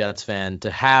for a Jets fan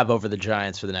to have over the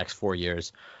Giants for the next 4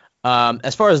 years.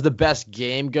 As far as the best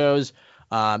game goes,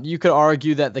 you could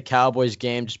argue that the Cowboys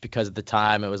game, just because at the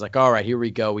time it was like, all right, here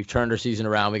we go. We've turned our season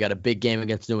around. We got a big game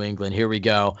against New England. Here we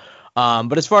go.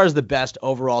 But as far as the best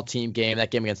overall team game,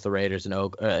 that game against the Raiders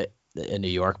in New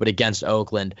York, but against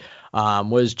Oakland,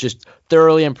 was just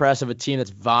thoroughly impressive. A team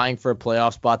that's vying for a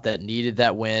playoff spot, that needed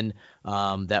that win,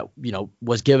 that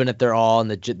was giving it their all, and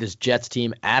this Jets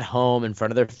team at home in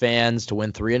front of their fans to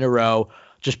win 3 in a row,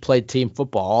 just played team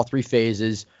football. All 3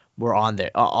 phases were on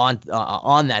there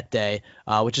on that day,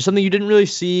 which is something you didn't really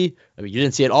see. I mean, you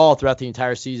didn't see it all throughout the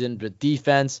entire season, but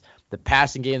defense, the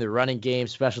passing game, the running game,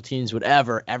 special teams,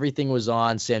 whatever, everything was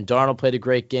on. Sam Darnold played a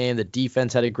great game. The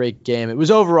defense had a great game. It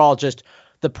was overall just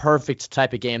the perfect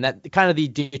type of game, that kind of the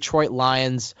Detroit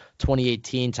Lions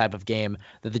 2018 type of game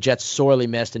that the Jets sorely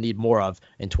missed and need more of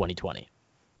in 2020.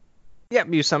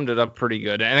 Yep, you summed it up pretty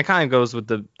good. And it kind of goes with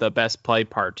the best play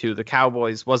part, too. The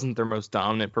Cowboys wasn't their most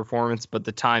dominant performance, but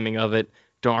the timing of it,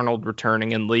 Darnold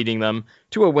returning and leading them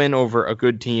to a win over a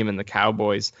good team in the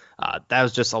Cowboys. That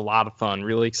was just a lot of fun,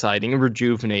 really exciting and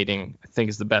rejuvenating, I think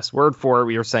is the best word for it.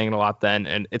 We were saying it a lot then,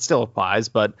 and it still applies.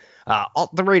 But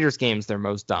the Raiders game's their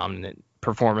most dominant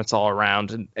performance all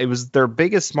around. And it was their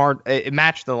biggest it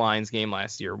matched the Lions game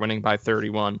last year, winning by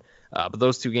 31. But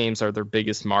those 2 games are their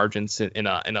biggest margins in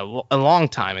a long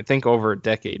time, I think over a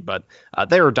decade. But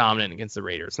they were dominant against the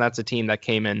Raiders. And that's a team that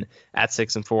came in at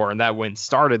 6-4, and that win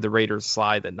started the Raiders'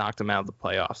 slide that knocked them out of the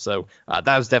playoffs. So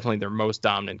that was definitely their most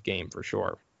dominant game for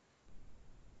sure.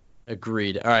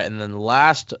 Agreed. All right, and then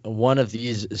last one of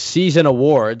these season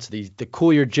awards, the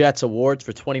Cool Your Jets Awards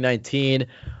for 2019.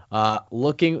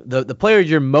 The player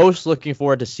you're most looking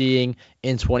forward to seeing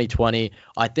in 2020,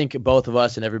 I think both of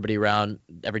us and everybody around,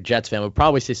 every Jets fan would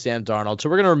probably say Sam Darnold. So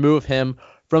we're going to remove him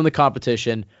from the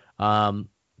competition.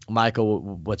 Michael,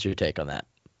 what's your take on that?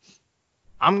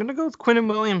 I'm going to go with Quinnen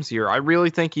Williams here. I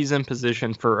really think he's in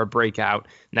position for a breakout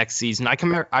next season. I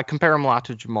compare him a lot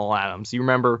to Jamal Adams. You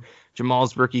remember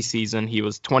Jamal's rookie season, he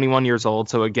was 21 years old.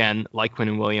 So again, like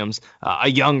Quinnen Williams, a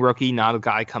young rookie, not a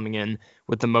guy coming in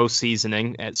with the most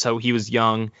seasoning. And so he was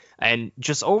young, and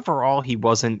just overall, he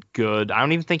wasn't good. I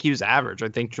don't even think he was average. I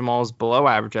think Jamal is below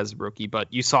average as a rookie,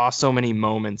 but you saw so many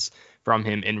moments from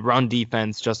him in run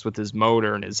defense, just with his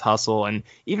motor and his hustle, and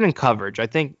even in coverage. I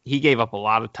think he gave up a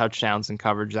lot of touchdowns in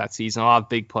coverage that season, a lot of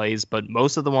big plays, but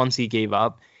most of the ones he gave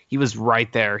up, he was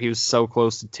right there. He was so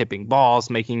close to tipping balls,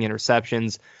 making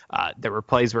interceptions. There were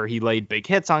plays where he laid big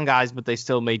hits on guys, but they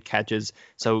still made catches.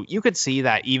 So you could see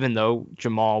that even though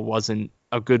Jamal wasn't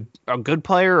a good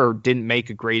player or didn't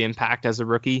make a great impact as a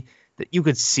rookie, that you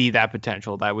could see that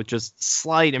potential, that with just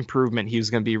slight improvement, he was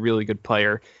going to be a really good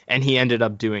player, and he ended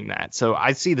up doing that. So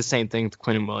I see the same thing with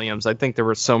Quinnen Williams. I think there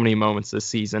were so many moments this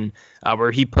season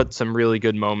where he put some really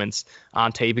good moments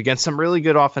on tape against some really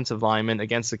good offensive linemen,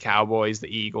 against the Cowboys, the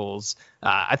Eagles.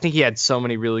 I think he had so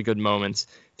many really good moments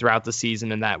throughout the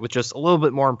season, and that with just a little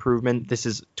bit more improvement, this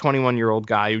is a 21-year-old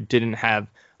guy who didn't have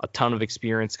a ton of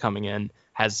experience coming in,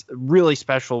 has really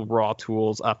special raw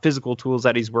tools, physical tools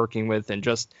that he's working with, and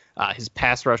just his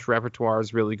pass rush repertoire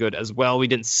is really good as well. We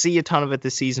didn't see a ton of it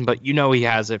this season, but you know he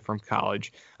has it from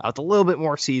college. With a little bit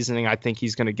more seasoning, I think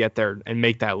he's going to get there and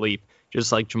make that leap,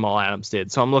 just like Jamal Adams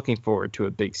did. So I'm looking forward to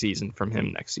a big season from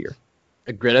him next year.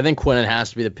 Agreed. I think Quinnen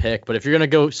has to be the pick, but if you're going to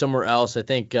go somewhere else, I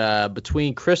think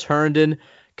between Chris Herndon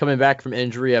coming back from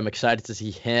injury, I'm excited to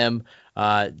see him.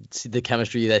 See the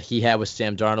chemistry that he had with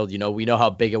Sam Darnold. We know how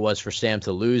big it was for Sam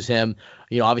to lose him.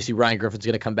 Obviously Ryan Griffin's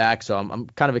going to come back, so I'm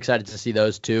kind of excited to see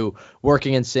those two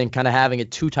working in sync, kind of having a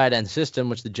 2 tight end system,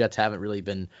 which the Jets haven't really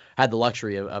had the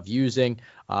luxury of using.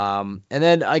 And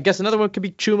then I guess another one could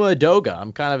be Chuma Edoga.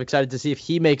 I'm kind of excited to see if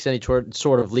he makes any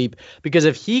sort of leap, because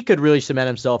if he could really cement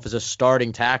himself as a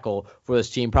starting tackle for this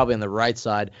team, probably on the right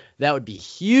side, that would be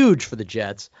huge for the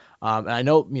Jets. And I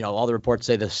know, all the reports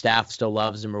say the staff still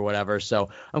loves him or whatever. So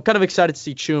I'm kind of excited to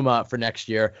see Chuma for next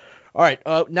year. All right.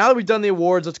 Now that we've done the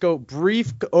awards, let's go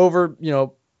brief over,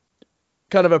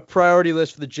 kind of a priority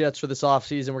list for the Jets for this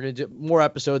offseason. We're going to do more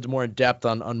episodes, more in depth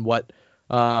on what,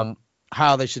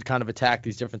 how they should kind of attack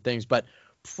these different things. But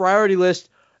priority list,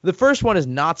 the first one is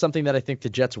not something that I think the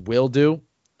Jets will do.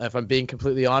 If I'm being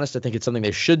completely honest, I think it's something they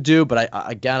should do. But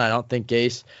I don't think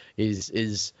Gase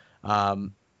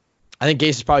I think Gase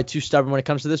is probably too stubborn when it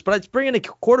comes to this, but it's bringing a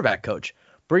quarterback coach.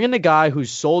 Bring in a guy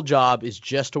whose sole job is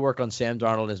just to work on Sam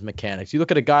Darnold and his mechanics. You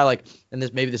look at a guy like, and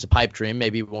maybe this is a pipe dream,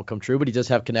 maybe it won't come true, but he does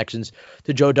have connections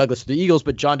to Joe Douglas of the Eagles,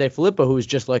 but John DeFilippo, who was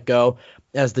just let go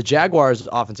as the Jaguars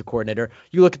offensive coordinator.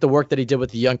 You look at the work that he did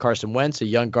with the young Carson Wentz, a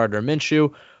young Gardner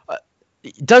Minshew.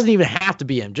 It doesn't even have to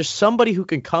be him, just somebody who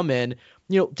can come in.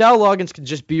 Dowell Loggins can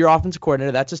just be your offensive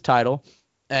coordinator. That's his title.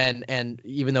 And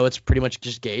even though it's pretty much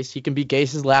just Gase, he can be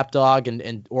Gase's lapdog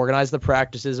and organize the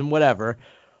practices and whatever.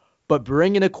 But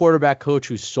bring in a quarterback coach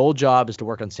whose sole job is to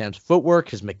work on Sam's footwork,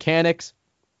 his mechanics,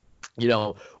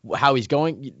 how he's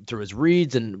going through his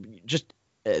reads and just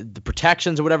the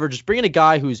protections or whatever. Just bring in a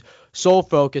guy whose sole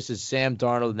focus is Sam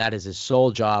Darnold, and that is his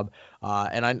sole job.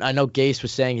 And I know Gase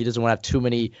was saying he doesn't want to have too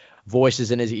many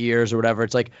voices in his ears or whatever.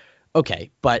 It's like, okay,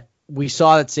 but we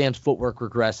saw that Sam's footwork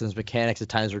regressed and his mechanics at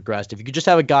times regressed. If you could just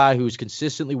have a guy who's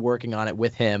consistently working on it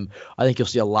with him, I think you'll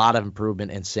see a lot of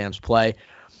improvement in Sam's play.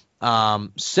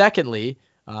 Secondly,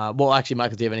 actually,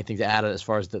 Michael, do you have anything to add as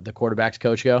far as the quarterbacks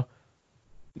coach go?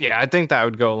 Yeah, I think that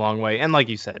would go a long way. And like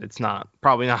you said, it's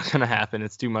probably not going to happen.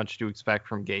 It's too much to expect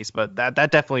from Gase, but that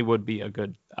definitely would be a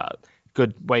good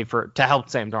way to help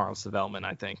Sam Darnold's development,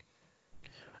 I think.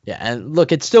 Yeah, and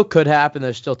look, it still could happen.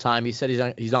 There's still time. He said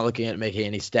he's not looking at making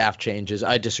any staff changes.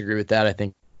 I disagree with that. I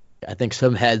think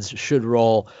some heads should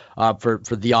roll for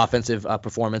the offensive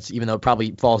performance, even though it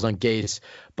probably falls on Gase.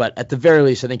 But at the very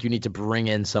least, I think you need to bring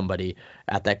in somebody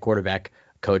at that quarterback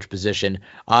coach position.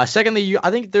 Secondly, I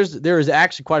think there is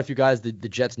actually quite a few guys that the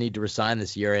Jets need to resign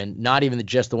this year, and not even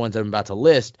just the ones that I'm about to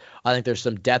list. I think there's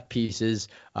some depth pieces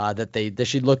that they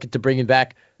should look to bringing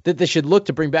back in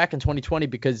 2020,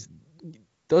 because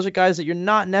those are guys that you're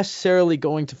not necessarily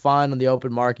going to find on the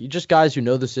open market. You're just guys who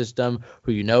know the system,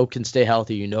 who can stay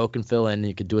healthy, can fill in, and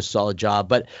you can do a solid job.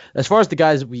 But as far as the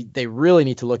guys they really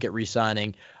need to look at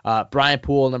re-signing, Brian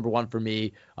Poole, number one for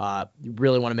me. You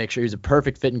really want to make sure he's a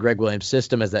perfect fit in Greg Williams'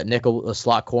 system as that nickel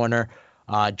slot corner.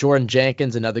 Jordan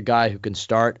Jenkins, another guy who can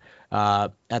start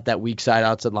at that weak side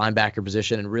outside linebacker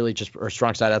position or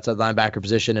strong side outside linebacker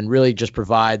position and really just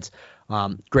provides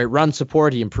great run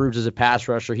support. He improves as a pass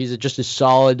rusher. He's just a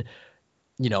solid,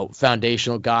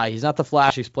 foundational guy. He's not the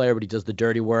flashiest player, but he does the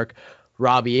dirty work.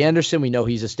 Robbie Anderson, we know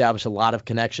he's established a lot of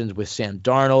connections with Sam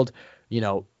Darnold.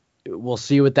 We'll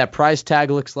see what that price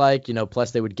tag looks like.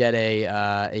 Plus they would get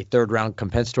a third round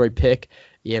compensatory pick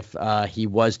if he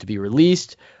was to be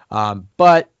released.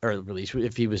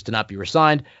 If he was to not be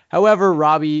resigned. However,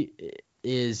 Robbie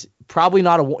is probably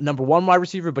not a number one wide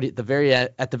receiver, but at the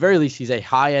very least, he's a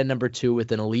high end number two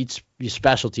with an elite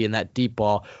specialty in that deep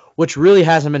ball, which really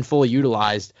hasn't been fully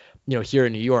utilized, here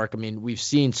in New York. I mean, we've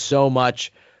seen so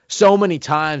many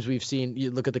times you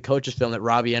look at the coach's film that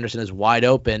Robbie Anderson is wide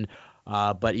open,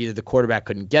 but either the quarterback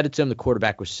couldn't get it to him, the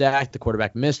quarterback was sacked, the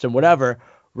quarterback missed him, whatever.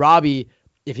 Robbie,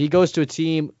 if he goes to a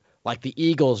team like the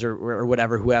Eagles or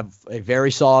whatever, who have a very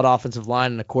solid offensive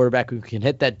line and a quarterback who can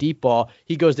hit that deep ball,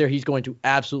 he goes there, he's going to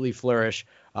absolutely flourish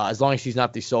as long as he's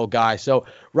not the sole guy. So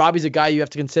Robbie's a guy you have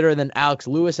to consider. And then Alex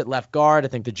Lewis at left guard. I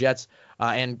think the Jets,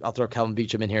 and I'll throw Kelvin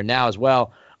Beachum in here now as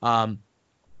well,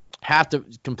 have to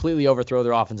completely overthrow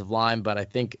their offensive line, but I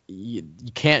think you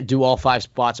can't do all five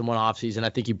spots in one offseason. I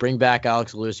think you bring back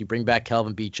Alex Lewis, you bring back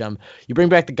Kelvin Beachum, you bring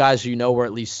back the guys who were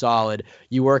at least solid.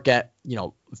 You work at,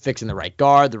 fixing the right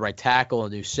guard, the right tackle, a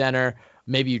new center.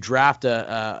 Maybe you draft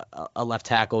a left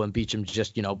tackle and Beachum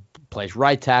just, plays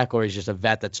right tackle, or he's just a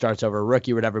vet that starts over a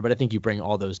rookie or whatever. But I think you bring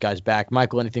all those guys back.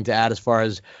 Michael, anything to add as far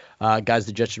as guys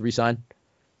the Jets should re-sign?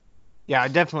 Yeah, I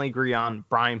definitely agree on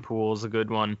Brian Poole is a good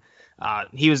one.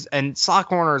 And slot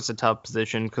corner is a tough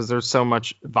position because there's so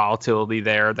much volatility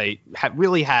there. They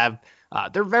really have,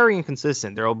 they're very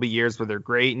inconsistent. There will be years where they're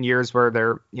great and years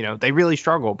where they really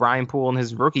struggle. Brian Poole in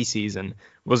his rookie season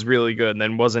was really good and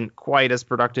then wasn't quite as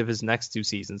productive his next two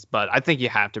seasons. But I think you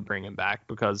have to bring him back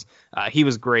because he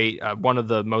was great, one of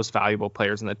the most valuable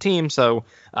players in the team. So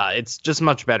it's just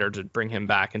much better to bring him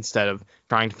back instead of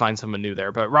trying to find someone new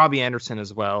there. But Robbie Anderson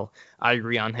as well, I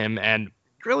agree on him. And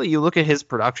really, you look at his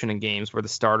production in games where the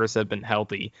starters have been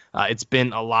healthy. It's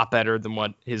been a lot better than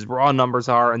what his raw numbers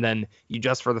are. And then you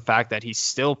just for the fact that he's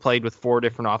still played with 4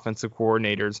 different offensive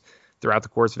coordinators throughout the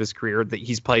course of his career, that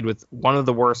he's played with one of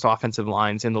the worst offensive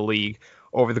lines in the league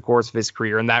over the course of his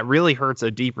career. And that really hurts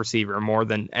a deep receiver more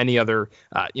than any other,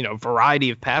 variety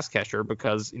of pass catcher,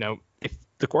 because, if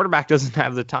the quarterback doesn't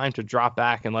have the time to drop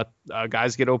back and let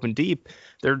guys get open deep,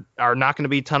 there are not going to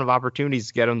be a ton of opportunities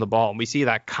to get him the ball. And we see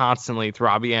that constantly with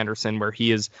Robbie Anderson, where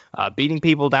he is beating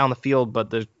people down the field,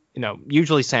 but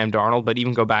usually Sam Darnold, but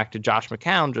even go back to Josh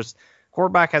McCown, just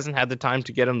quarterback hasn't had the time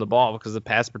to get him the ball because the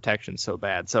pass protection's so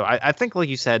bad. So I think, like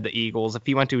you said, the Eagles, if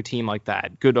he went to a team like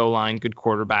that, good O-line, good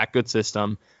quarterback, good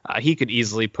system, he could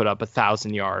easily put up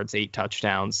 1,000 yards, 8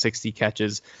 touchdowns, 60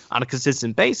 catches on a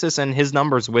consistent basis. And his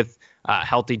numbers with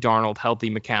healthy Darnold, healthy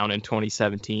McCown in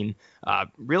 2017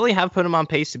 really have put him on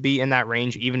pace to be in that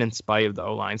range, even in spite of the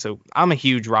O-line. So I'm a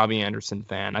huge Robbie Anderson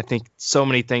fan. I think so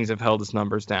many things have held his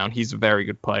numbers down. He's a very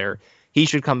good player. He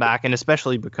should come back, and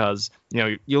especially because,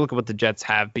 you look at what the Jets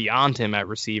have beyond him at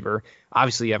receiver.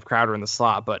 Obviously, you have Crowder in the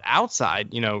slot, but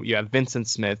outside, you have Vincent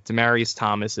Smith, Demaryius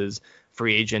Thomas is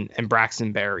free agent, and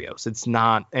Braxton Berrios. It's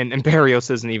not, and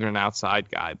Berrios isn't even an outside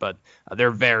guy, but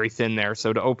they're very thin there.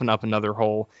 So to open up another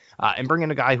hole and bring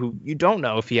in a guy who you don't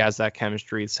know if he has that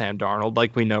chemistry with Sam Darnold,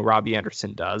 like we know Robbie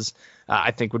Anderson does,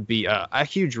 I think would be a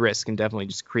huge risk and definitely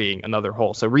just creating another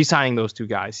hole. So re-signing those two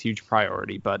guys, huge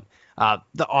priority, but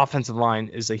the offensive line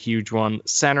is a huge one.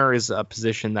 Center is a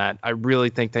position that I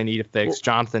really think they need to fix.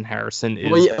 Jonathan Harrison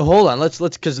is. Well, hold on, let's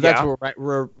because that's what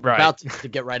we're about to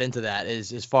get right into. That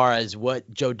is as far as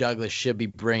what Joe Douglas should be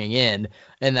bringing in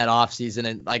that offseason,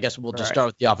 and I guess we'll just start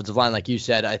with the offensive line, like you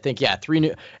said. I think 3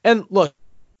 new, and look,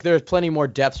 there's plenty more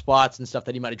depth spots and stuff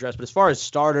that he might address, but as far as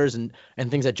starters and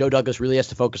things that Joe Douglas really has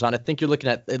to focus on, I think you're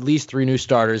looking at least 3 new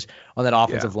starters on that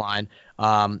offensive line.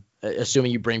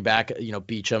 Assuming you bring back,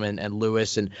 Beachum and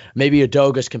Lewis, and maybe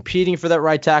Udoga's competing for that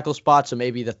right tackle spot. So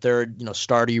maybe the third,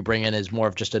 starter you bring in is more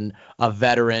of just a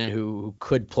veteran who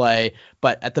could play.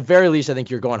 But at the very least, I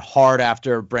think you're going hard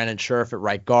after Brandon Scherff at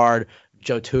right guard.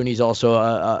 Joe Thuney's also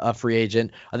a free agent.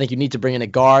 I think you need to bring in a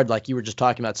guard, like you were just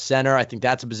talking about, center. I think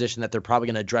that's a position that they're probably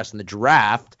going to address in the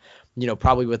draft.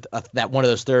 Probably with that one of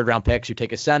those 3rd-round picks, you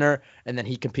take a center, and then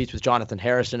he competes with Jonathan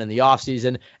Harrison in the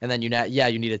offseason, and then you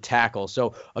need a tackle.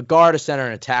 So a guard, a center,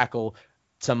 and a tackle,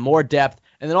 some more depth.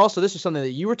 And then also, this is something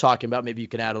that you were talking about, maybe you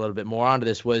can add a little bit more onto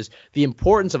this, was the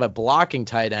importance of a blocking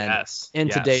tight end in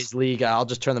today's league. I'll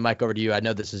just turn the mic over to you. I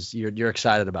know this is you're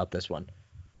excited about this one.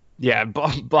 Yeah,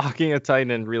 blocking a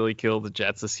tight end really killed the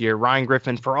Jets this year. Ryan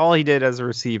Griffin, for all he did as a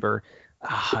receiver,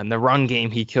 in the run game,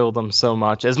 he killed them so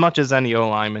much as any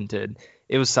O-lineman did.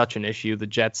 It was such an issue. The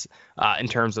Jets, in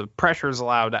terms of pressures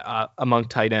allowed among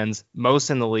tight ends, most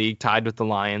in the league, tied with the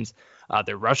Lions.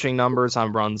 Their rushing numbers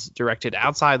on runs directed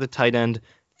outside the tight end,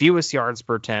 fewest yards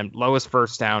per attempt, lowest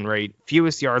first down rate,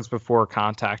 fewest yards before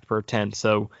contact per attempt.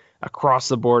 So across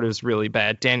the board, it was really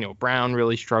bad. Daniel Brown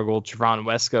really struggled. Trevon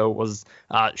Wesco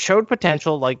showed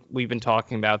potential, like we've been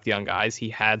talking about the young guys. He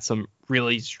had some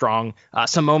really strong,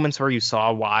 some moments where you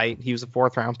saw why he was a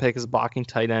 4th-round pick as a blocking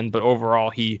tight end, but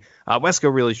overall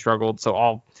Wesco really struggled.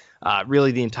 So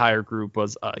really the entire group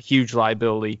was a huge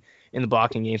liability in the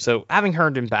blocking game. So having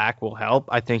Herndon back will help.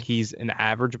 I think he's an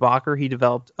average blocker. He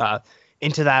developed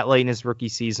into that late in his rookie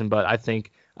season, but I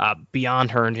think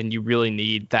beyond Herndon, you really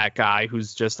need that guy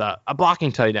who's just a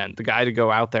blocking tight end, the guy to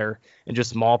go out there and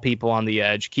just maul people on the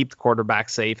edge, keep the quarterback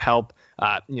safe, help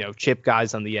chip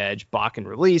guys on the edge, block and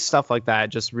release, stuff like that.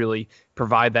 Just really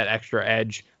provide that extra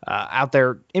edge out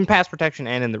there in pass protection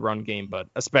and in the run game, but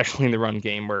especially in the run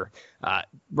game where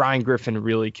Ryan Griffin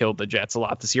really killed the Jets a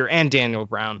lot this year, and Daniel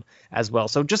Brown as well.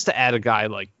 So just to add a guy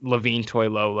like Levine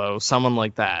Toilolo, someone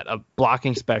like that, a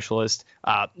blocking specialist,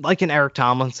 like an Eric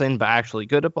Tomlinson, but actually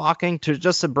good at blocking,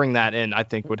 to bring that in, I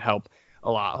think would help a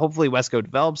lot. Hopefully Wesco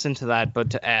develops into that, but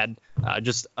to add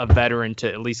just a veteran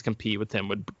to at least compete with him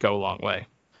would go a long way.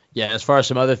 Yeah, as far as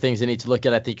some other things they need to look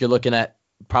at, I think you're looking at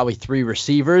probably 3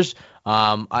 receivers.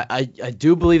 I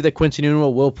do believe that Quincy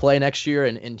Nunua will play next year,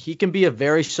 and he can be a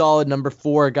very solid number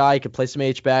 4 guy. He can play some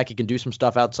H-back. He can do some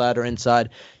stuff outside or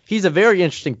inside. He's a very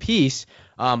interesting piece,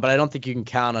 but I don't think you can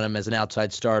count on him as an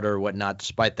outside starter or whatnot,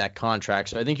 despite that contract.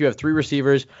 So I think you have 3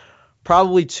 receivers,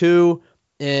 probably 2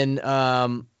 in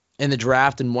the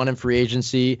draft and 1 in free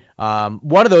agency.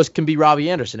 One of those can be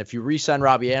Robbie Anderson. If you re-sign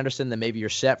Robbie Anderson, then maybe you're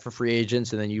set for free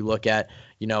agents, and then you look at,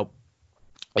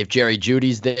 if Jerry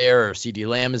Jeudy's there or CeeDee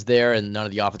Lamb is there and none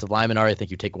of the offensive linemen are, I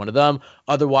think you take one of them.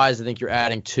 Otherwise, I think you're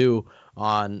adding 2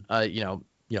 on,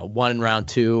 1 in round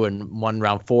 2 and 1 in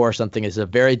round 4 or something. Is a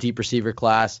very deep receiver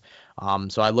class.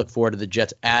 So I look forward to the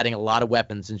Jets adding a lot of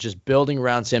weapons and just building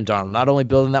around Sam Darnold, not only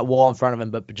building that wall in front of him,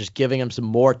 but just giving him some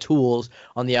more tools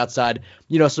on the outside.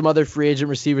 Some other free agent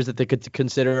receivers that they could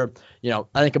consider.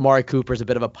 I think Amari Cooper is a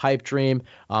bit of a pipe dream.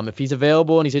 If he's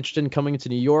available and he's interested in coming into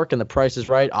New York and the price is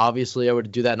right, obviously I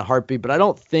would do that in a heartbeat, but I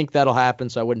don't think that'll happen,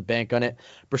 so I wouldn't bank on it.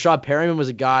 Brashad Perryman was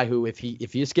a guy who, if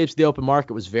he escapes the open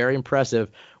market, was very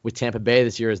impressive with Tampa Bay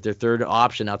this year as their 3rd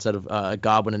option outside of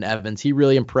Godwin and Evans. He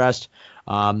really impressed.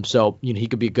 So he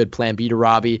could be a good plan B to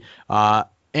Robbie.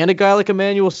 And a guy like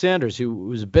Emmanuel Sanders,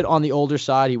 who's a bit on the older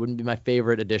side. He wouldn't be my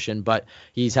favorite addition, but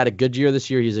he's had a good year this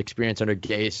year. He's experienced under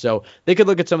Gase. So they could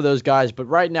look at some of those guys. But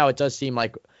right now it does seem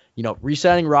like,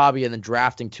 re-signing Robbie and then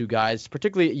drafting two guys,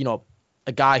 particularly,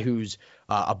 a guy who's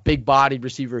a big-bodied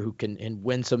receiver who can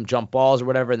win some jump balls or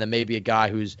whatever, and then maybe a guy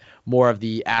who's more of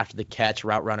the after-the-catch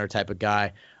route runner type of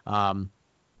guy,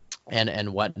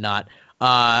 and whatnot.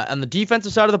 On the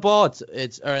defensive side of the ball,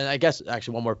 and I guess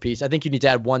actually one more piece. I think you need to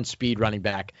add one speed running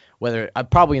back, whether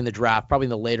probably in the draft, probably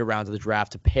in the later rounds of the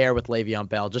draft, to pair with Le'Veon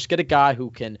Bell. Just get a guy who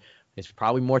can. It's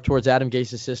probably more towards Adam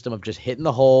Gase's system of just hitting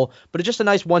the hole, but it's just a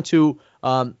nice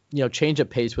 1-2, change up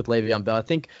pace with Le'Veon Bell. I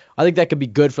think that could be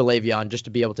good for Le'Veon just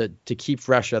to be able to keep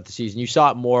fresh throughout the season. You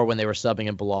saw it more when they were subbing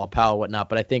in Bilal Powell, whatnot,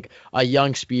 but I think a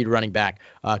young speed running back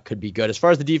could be good. As far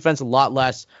as the defense, a lot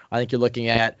less. I think you're looking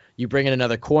at you bring in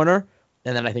another corner.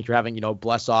 And then I think you're having,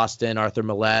 Bless Austin, Arthur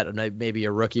Millette, and maybe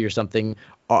a rookie or something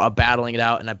battling it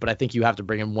out. But I think you have to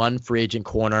bring in one free agent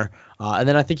corner. And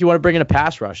then I think you want to bring in a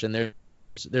pass rush. And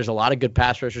there's a lot of good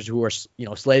pass rushers who are,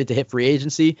 slated to hit free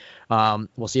agency.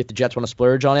 We'll see if the Jets want to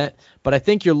splurge on it. But I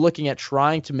think you're looking at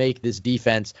trying to make this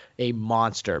defense a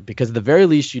monster because at the very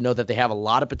least, that they have a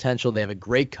lot of potential. They have a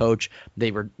great coach.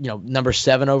 They were, number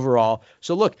 7 overall.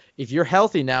 So look, if you're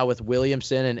healthy now with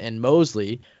Williamson and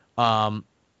Mosley,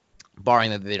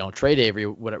 barring that they don't trade Avery,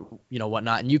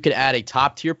 whatnot, and you could add a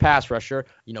top-tier pass rusher,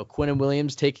 Quinnen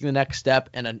Williams taking the next step,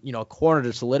 and a corner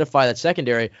to solidify that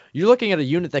secondary, you're looking at a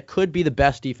unit that could be the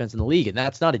best defense in the league, and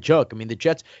that's not a joke. I mean, the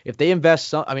Jets, if they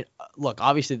invest look,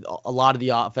 obviously a lot of the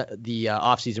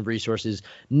offseason resources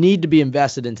need to be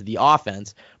invested into the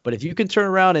offense, but if you can turn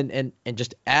around and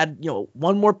just add,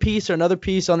 one more piece or another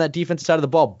piece on that defensive side of the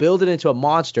ball, build it into a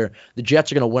monster, the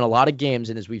Jets are going to win a lot of games,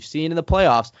 and as we've seen in the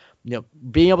playoffs,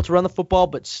 being able to run the football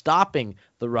but stopping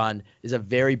the run is a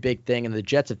very big thing. And the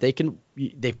Jets, if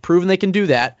they've proven they can do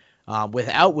that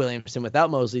without Williamson, without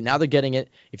Mosley. Now they're getting it.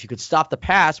 If you could stop the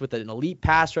pass with an elite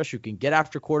pass rush who can get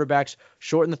after quarterbacks,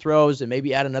 shorten the throws, and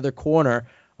maybe add another corner,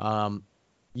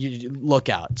 you look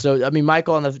out. So,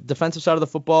 Michael, on the defensive side of the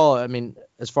football,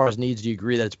 as far as needs, do you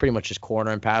agree that it's pretty much just corner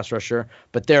and pass rusher?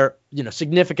 But they're,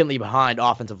 significantly behind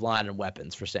offensive line and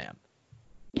weapons for Sam.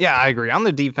 Yeah, I agree. On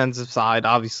the defensive side,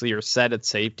 obviously you're set at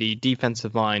safety.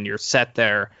 Defensive line, you're set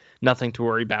there. Nothing to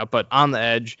worry about. But on the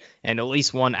edge and at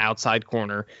least one outside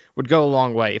corner would go a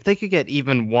long way. If they could get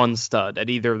even one stud at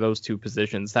either of those two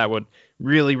positions, that would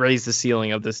really raise the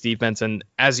ceiling of this defense. And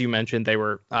as you mentioned, they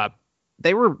were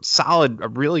solid, a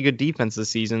really good defense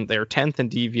this season. They're 10th in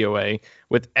DVOA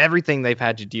with everything they've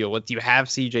had to deal with. You have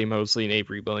C.J. Mosley and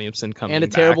Avery Williamson coming back. And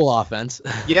a terrible offense.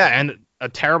 Yeah, and a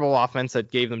terrible offense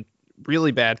that gave them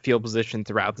really bad field position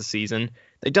throughout the season.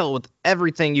 They dealt with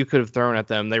everything you could have thrown at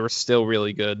them. They were still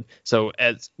really good. So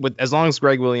as long as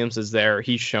Greg Williams is there,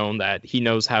 he's shown that he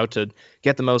knows how to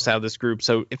get the most out of this group.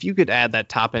 So if you could add that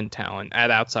top end talent at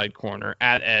outside corner,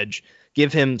 at edge,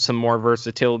 give him some more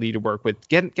versatility to work with,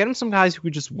 get him some guys who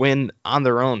could just win on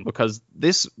their own, because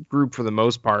this group, for the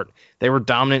most part, they were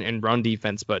dominant in run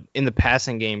defense, but in the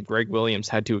passing game, Greg Williams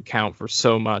had to account for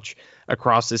so much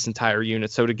across this entire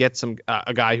unit. So to get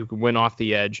a guy who could win off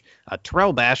the edge,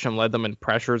 Terrell Basham led them in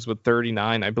pressures with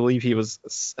 39. I believe he was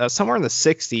somewhere in the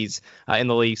 60s in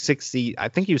the league. 60, I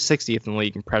think he was 60th in the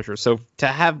league in pressure. So to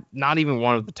have not even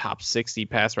one of the top 60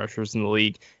 pass rushers in the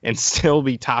league and still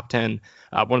be top 10,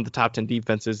 one of the top 10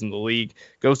 defenses in the league,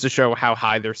 goes to show how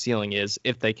high their ceiling is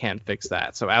if they can fix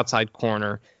that. So outside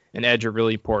corner and edge are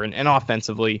really important. And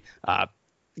offensively,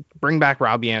 bring back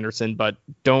Robbie Anderson, but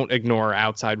don't ignore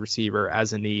outside receiver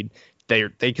as a need.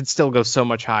 They could still go so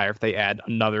much higher if they add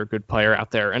another good player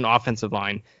out there. And offensive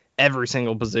line, every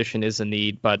single position is a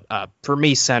need, but for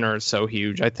me, center is so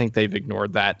huge. I think they've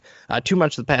ignored that too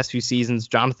much the past few seasons.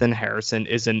 Jonathan Harrison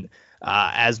isn't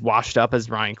as washed up as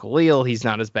Ryan Khalil. He's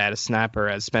not as bad a snapper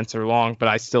as Spencer Long, but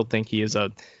I still think he is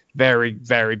a very,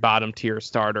 very bottom tier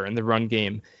starter in the run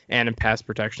game and in pass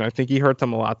protection. I think he hurt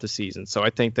them a lot this season. So I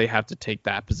think they have to take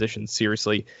that position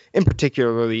seriously, in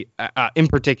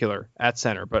particular at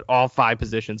center, but all 5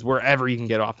 positions, wherever you can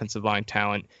get offensive line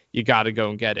talent, you got to go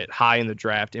and get it high in the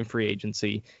draft, in free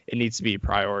agency. It needs to be a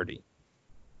priority.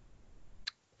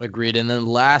 Agreed. And then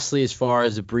lastly, as far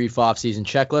as a brief offseason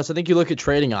checklist, I think you look at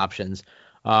trading options.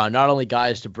 Not only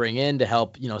guys to bring in to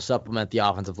help, supplement the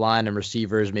offensive line and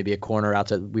receivers, maybe a corner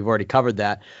outside. We've already covered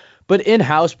that. But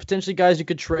in-house, potentially guys you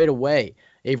could trade away.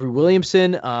 Avery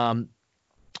Williamson,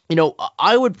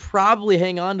 I would probably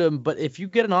hang on to him. But if you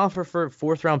get an offer for a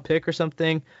 4th-round pick or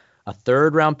something, a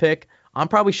 3rd-round pick, I'm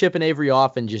probably shipping Avery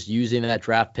off and just using that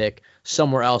draft pick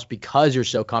somewhere else because you're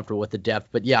so comfortable with the depth.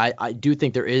 But, yeah, I do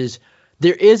think there is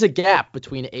a gap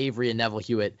between Avery and Neville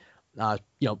Hewitt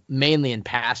mainly in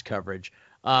pass coverage.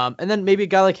 And then maybe a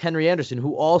guy like Henry Anderson,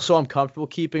 who also I'm comfortable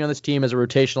keeping on this team as a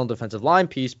rotational defensive line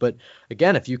piece. But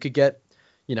again, if you could get,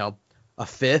 a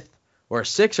fifth or a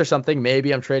sixth or something,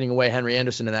 maybe I'm trading away Henry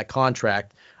Anderson in that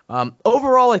contract.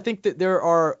 Overall, I think that there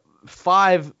are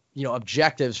 5,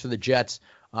 objectives for the Jets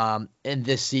in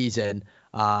this season.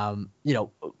 I mean,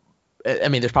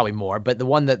 there's probably more, but the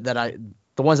ones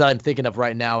that I'm thinking of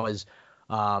right now is,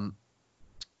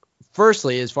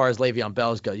 firstly, as far as Le'Veon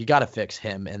Bell goes, you got to fix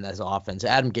him in this offense.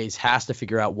 Adam Gase has to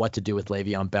figure out what to do with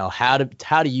Le'Veon Bell, how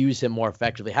to use him more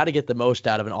effectively, how to get the most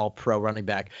out of an all-pro running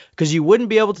back. Because you wouldn't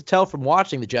be able to tell from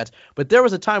watching the Jets, but there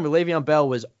was a time where Le'Veon Bell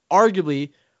was arguably,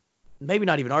 maybe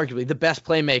not even arguably, the best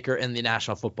playmaker in the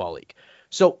National Football League.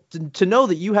 So to know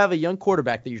that you have a young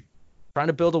quarterback that you're trying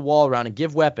to build a wall around and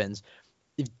give weapons,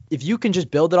 if you can just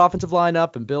build that offensive line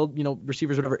up and build,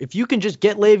 receivers, whatever, if you can just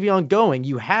get Le'Veon going,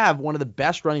 you have one of the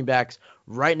best running backs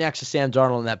right next to Sam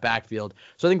Darnold in that backfield.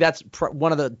 So I think that's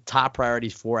one of the top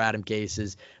priorities for Adam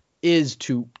Gase is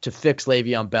to fix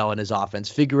Le'Veon Bell and his offense,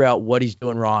 figure out what he's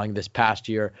doing wrong this past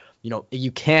year.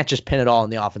 You can't just pin it all on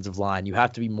the offensive line. You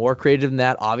have to be more creative than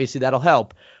that. Obviously, that'll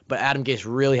help. But Adam Gase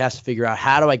really has to figure out,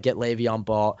 how do I get Le'Veon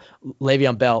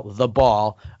Bell the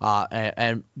ball,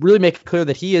 and really make it clear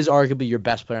that he is arguably your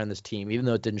best player on this team, even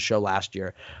though it didn't show last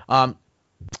year.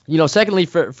 Secondly,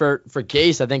 for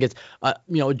Gase, I think it's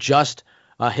just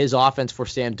his offense for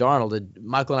Sam Darnold. And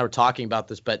Michael and I were talking about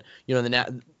this, but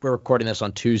we're recording this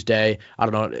on Tuesday. I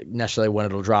don't know necessarily when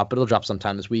it'll drop, but it'll drop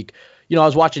sometime this week. I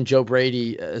was watching Joe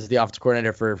Brady as the offensive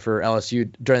coordinator for LSU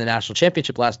during the national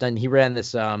championship last night, and he ran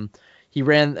this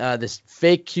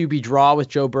fake QB draw with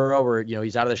Joe Burrow, where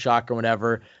he's out of the shotgun or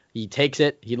whatever. He takes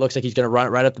it, he looks like he's going to run it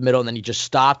right up the middle, and then he just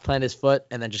stopped, planted his foot,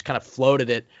 and then just kind of floated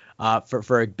it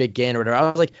for a big gain or whatever. I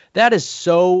was like, that is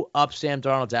so up Sam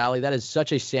Darnold's alley. That is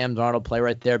such a Sam Darnold play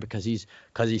right there, because he's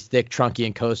thick, trunky,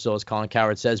 and coastal, as Colin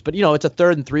Cowherd says. But it's a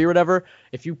 3rd and 3 or whatever.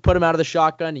 If you put him out of the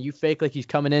shotgun and you fake like he's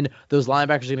coming in, those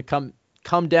linebackers are going to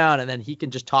come down, and then he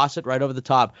can just toss it right over the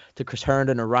top to Chris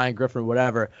Herndon or Ryan Griffin or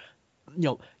whatever.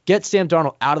 Get Sam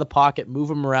Darnold out of the pocket, move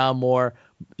him around more.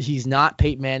 He's not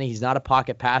Peyton Manning. He's not a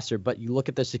pocket passer, but you look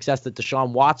at the success that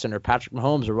Deshaun Watson or Patrick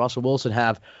Mahomes or Russell Wilson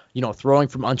have, throwing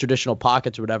from untraditional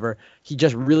pockets or whatever. He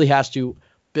just really has to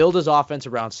build his offense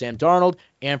around Sam Darnold,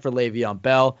 and for Le'Veon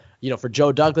Bell. For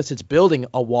Joe Douglas, it's building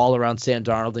a wall around Sam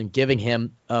Darnold and giving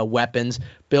him weapons,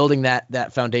 building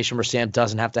that foundation where Sam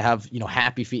doesn't have to have,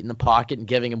 happy feet in the pocket, and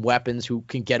giving him weapons who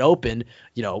can get open,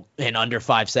 in under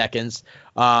 5 seconds.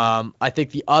 I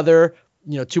think the other,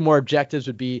 2 more objectives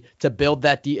would be to build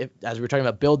that, as we were talking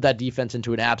about, build that defense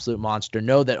into an absolute monster.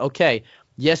 Know that, okay,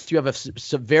 yes, you have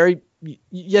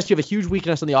a huge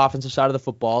weakness on the offensive side of the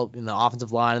football, in the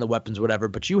offensive line and the weapons, whatever,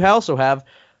 but you also have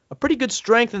a pretty good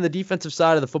strength in the defensive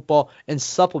side of the football, and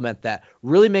supplement that.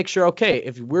 Really make sure, okay,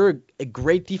 if we're a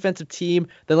great defensive team,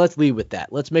 then let's lead with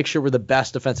that. Let's make sure we're the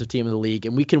best defensive team in the league,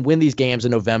 and we can win these games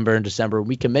in November and December.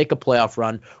 We can make a playoff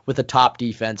run with a top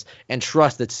defense, and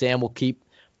trust that Sam will keep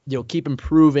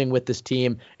improving with this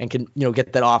team, and can,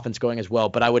 get that offense going as well.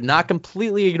 But I would not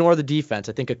completely ignore the defense.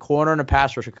 I think a corner and a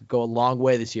pass rusher could go a long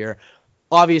way this year.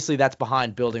 Obviously, that's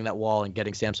behind building that wall and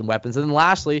getting Sam some weapons. And then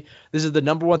lastly, this is the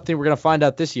number one thing we're going to find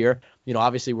out this year.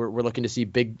 Obviously, we're looking to see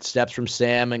big steps from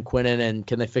Sam and Quinnen, and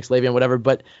can they fix Le'Veon, whatever.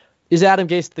 But is Adam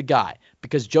Gase the guy?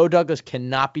 Because Joe Douglas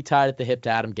cannot be tied at the hip to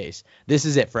Adam Gase. This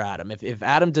is it for Adam. If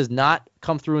Adam does not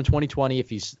come through in 2020, if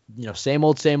he's, same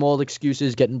old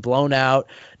excuses, getting blown out,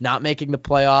 not making the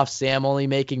playoffs, Sam only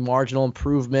making marginal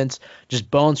improvements, just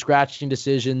bone-scratching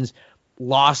decisions,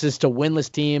 losses to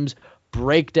winless teams,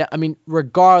 breakdown. I mean,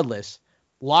 regardless,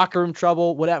 locker room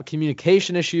trouble, whatever,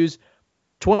 communication issues,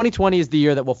 2020 is the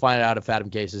year that we'll find out if Adam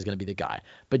Gase is going to be the guy.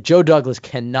 But Joe Douglas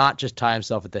cannot just tie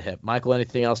himself at the hip. Michael,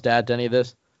 anything else to add to any of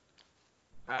this?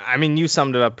 I mean, you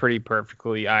summed it up pretty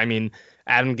perfectly. I mean,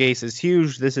 Adam Gase is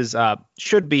huge. This is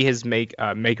should be his make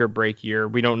or break year.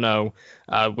 We don't know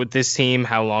with this team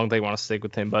how long they want to stick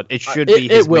with him, but it should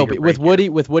be. It will be with Woody.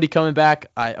 With Woody coming back,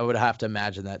 I would have to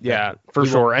imagine that. Yeah, for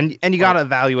sure. And you got to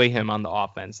evaluate him on the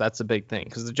offense. That's a big thing,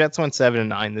 because the Jets went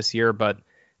 7-9 this year, but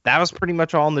that was pretty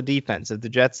much all in the defense. If the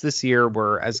Jets this year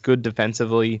were as good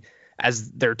defensively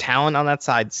as their talent on that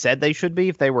side said they should be,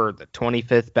 if they were the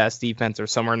 25th best defense or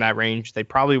somewhere in that range, they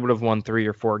probably would have won 3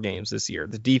 or 4 games this year.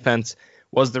 The defense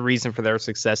was the reason for their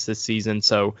success this season.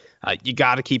 So you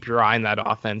got to keep your eye on that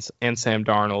offense and Sam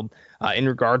Darnold in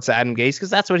regards to Adam Gase, because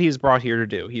that's what he was brought here to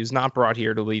do. He was not brought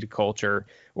here to lead a culture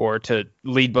or to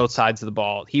lead both sides of the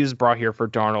ball. He was brought here for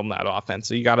Darnold and that offense.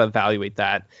 So you got to evaluate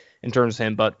that in terms of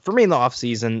him. But for me in the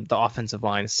offseason, the offensive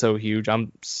line is so huge.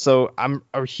 I'm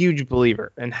a huge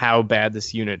believer in how bad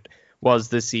this unit was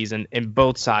this season. In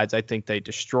both sides, I think they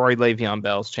destroyed Le'Veon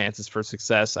Bell's chances for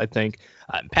success. I think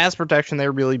pass protection, they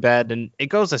were really bad. And it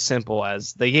goes as simple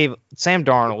as they gave Sam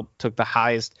Darnold took the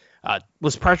highest,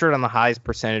 was pressured on the highest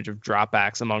percentage of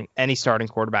dropbacks among any starting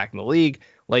quarterback in the league.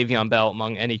 Le'Veon Bell,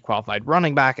 among any qualified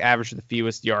running back, averaged the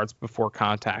fewest yards before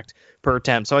contact per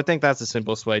attempt. So I think that's the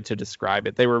simplest way to describe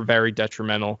it. They were very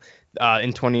detrimental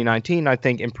in 2019. I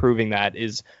think improving that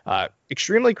is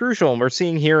extremely crucial. And we're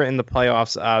seeing here in the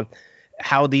playoffs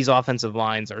how these offensive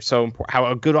lines are so important, how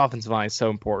a good offensive line is so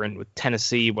important with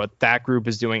Tennessee, what that group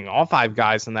is doing. All five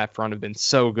guys in that front have been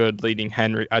so good, leading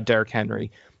Derrick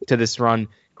Henry to this run.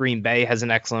 Green Bay has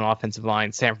an excellent offensive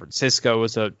line. San Francisco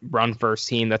was a run-first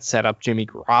team that set up Jimmy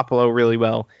Garoppolo really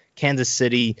well. Kansas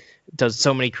City does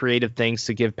so many creative things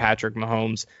to give Patrick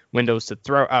Mahomes windows to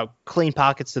throw, clean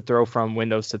pockets to throw from,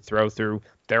 windows to throw through.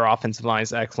 Their offensive line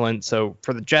is excellent. So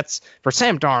for the Jets, for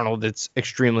Sam Darnold, it's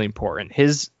extremely important.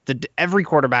 Every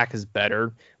quarterback is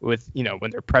better with,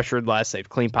 when they're pressured less, they have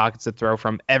clean pockets to throw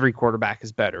from. Every quarterback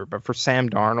is better. But for Sam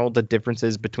Darnold, the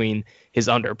differences between his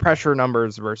under pressure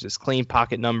numbers versus clean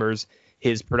pocket numbers,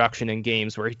 his production in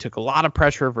games where he took a lot of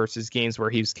pressure versus games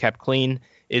where he was kept clean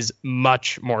is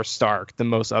much more stark than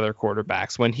most other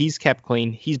quarterbacks. When he's kept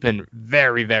clean, he's been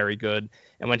very, very good.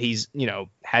 And when he's,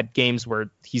 had games where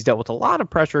he's dealt with a lot of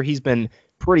pressure, he's been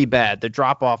pretty bad. The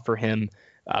drop off for him,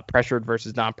 pressured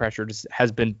versus non-pressured,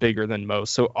 has been bigger than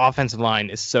most. So offensive line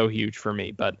is so huge for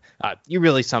me. But you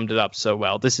really summed it up so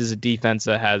well. This is a defense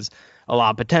that has a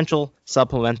lot of potential.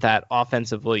 Supplement that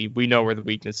offensively. We know where the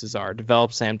weaknesses are.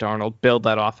 Develop Sam Darnold, build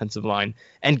that offensive line,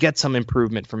 and get some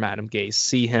improvement from Adam Gase.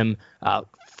 See him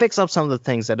fix up some of the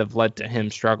things that have led to him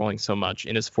struggling so much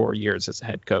in his 4 years as a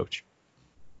head coach.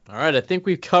 All right, I think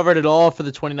we've covered it all for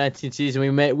the 2019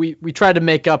 season. We tried to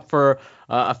make up for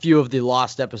a few of the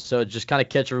lost episodes, just kind of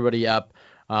catch everybody up.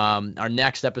 Our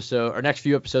next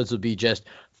few episodes will be just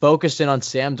focusing on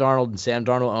Sam Darnold and Sam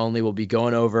Darnold only. We'll be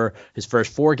going over his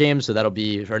first 4 games, so that'll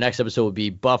be our next episode will be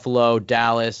Buffalo,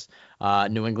 Dallas,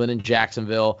 New England, and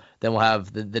Jacksonville. Then we'll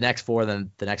have the next 4,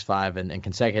 then the next 5, and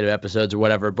consecutive episodes or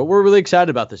whatever. But we're really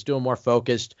excited about this, doing more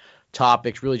focused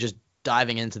topics, really just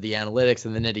diving into the analytics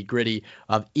and the nitty gritty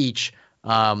of each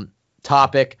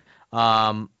topic.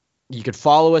 You could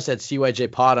follow us at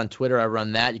CYJ Pod on Twitter. I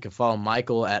run that. You can follow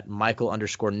Michael at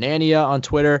Michael_Nania on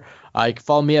Twitter. You can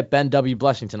follow me at Ben W.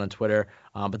 Blessington on Twitter.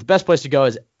 But the best place to go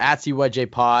is at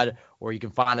CYJ Pod, or you can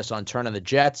find us on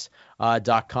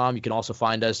turnonthejets.com. You can also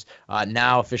find us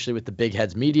now officially with the Big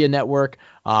Heads Media Network.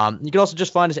 You can also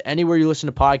just find us anywhere you listen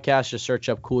to podcasts. Just search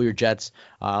up Cool Your Jets,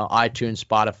 iTunes,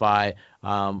 Spotify,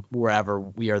 wherever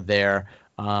we are there.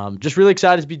 Just really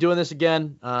excited to be doing this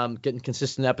again, getting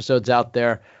consistent episodes out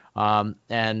there.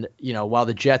 And, while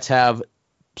the Jets have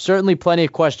certainly plenty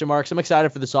of question marks, I'm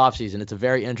excited for this offseason. It's a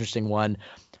very interesting one,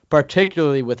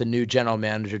 particularly with a new general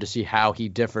manager, to see how he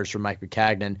differs from Mike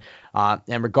Maccagnan.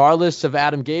 And regardless of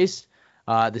Adam Gase,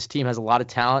 this team has a lot of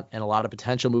talent and a lot of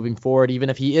potential moving forward. Even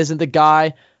if he isn't the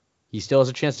guy, he still has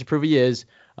a chance to prove he is.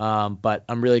 But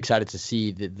I'm really excited to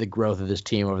see the growth of this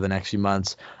team over the next few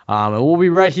months. And we'll be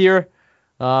right here.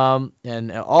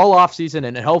 And all off season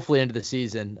and hopefully into the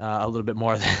season a little bit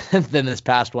more than this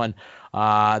past one.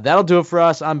 That'll do it for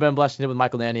us. I'm Ben Blessington with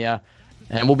Michael Nania,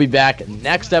 and we'll be back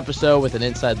next episode with an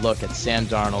inside look at Sam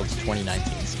Darnold's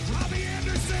 2019 season. Robbie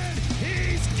Anderson,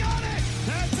 he's got it.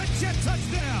 That's a Jet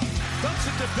touchdown. Dumps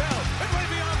it to Bell, and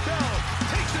Le'Veon Bell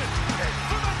takes it in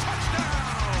for the touchdown.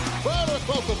 Crowder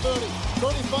across the 30,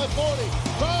 35, 40.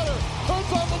 Crowder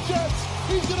turns on the Jets.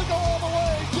 He's going to go all the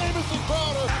way. Jamison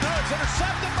Crowder. Now it's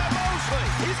intercepted by Mosley.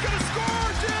 He's going to score.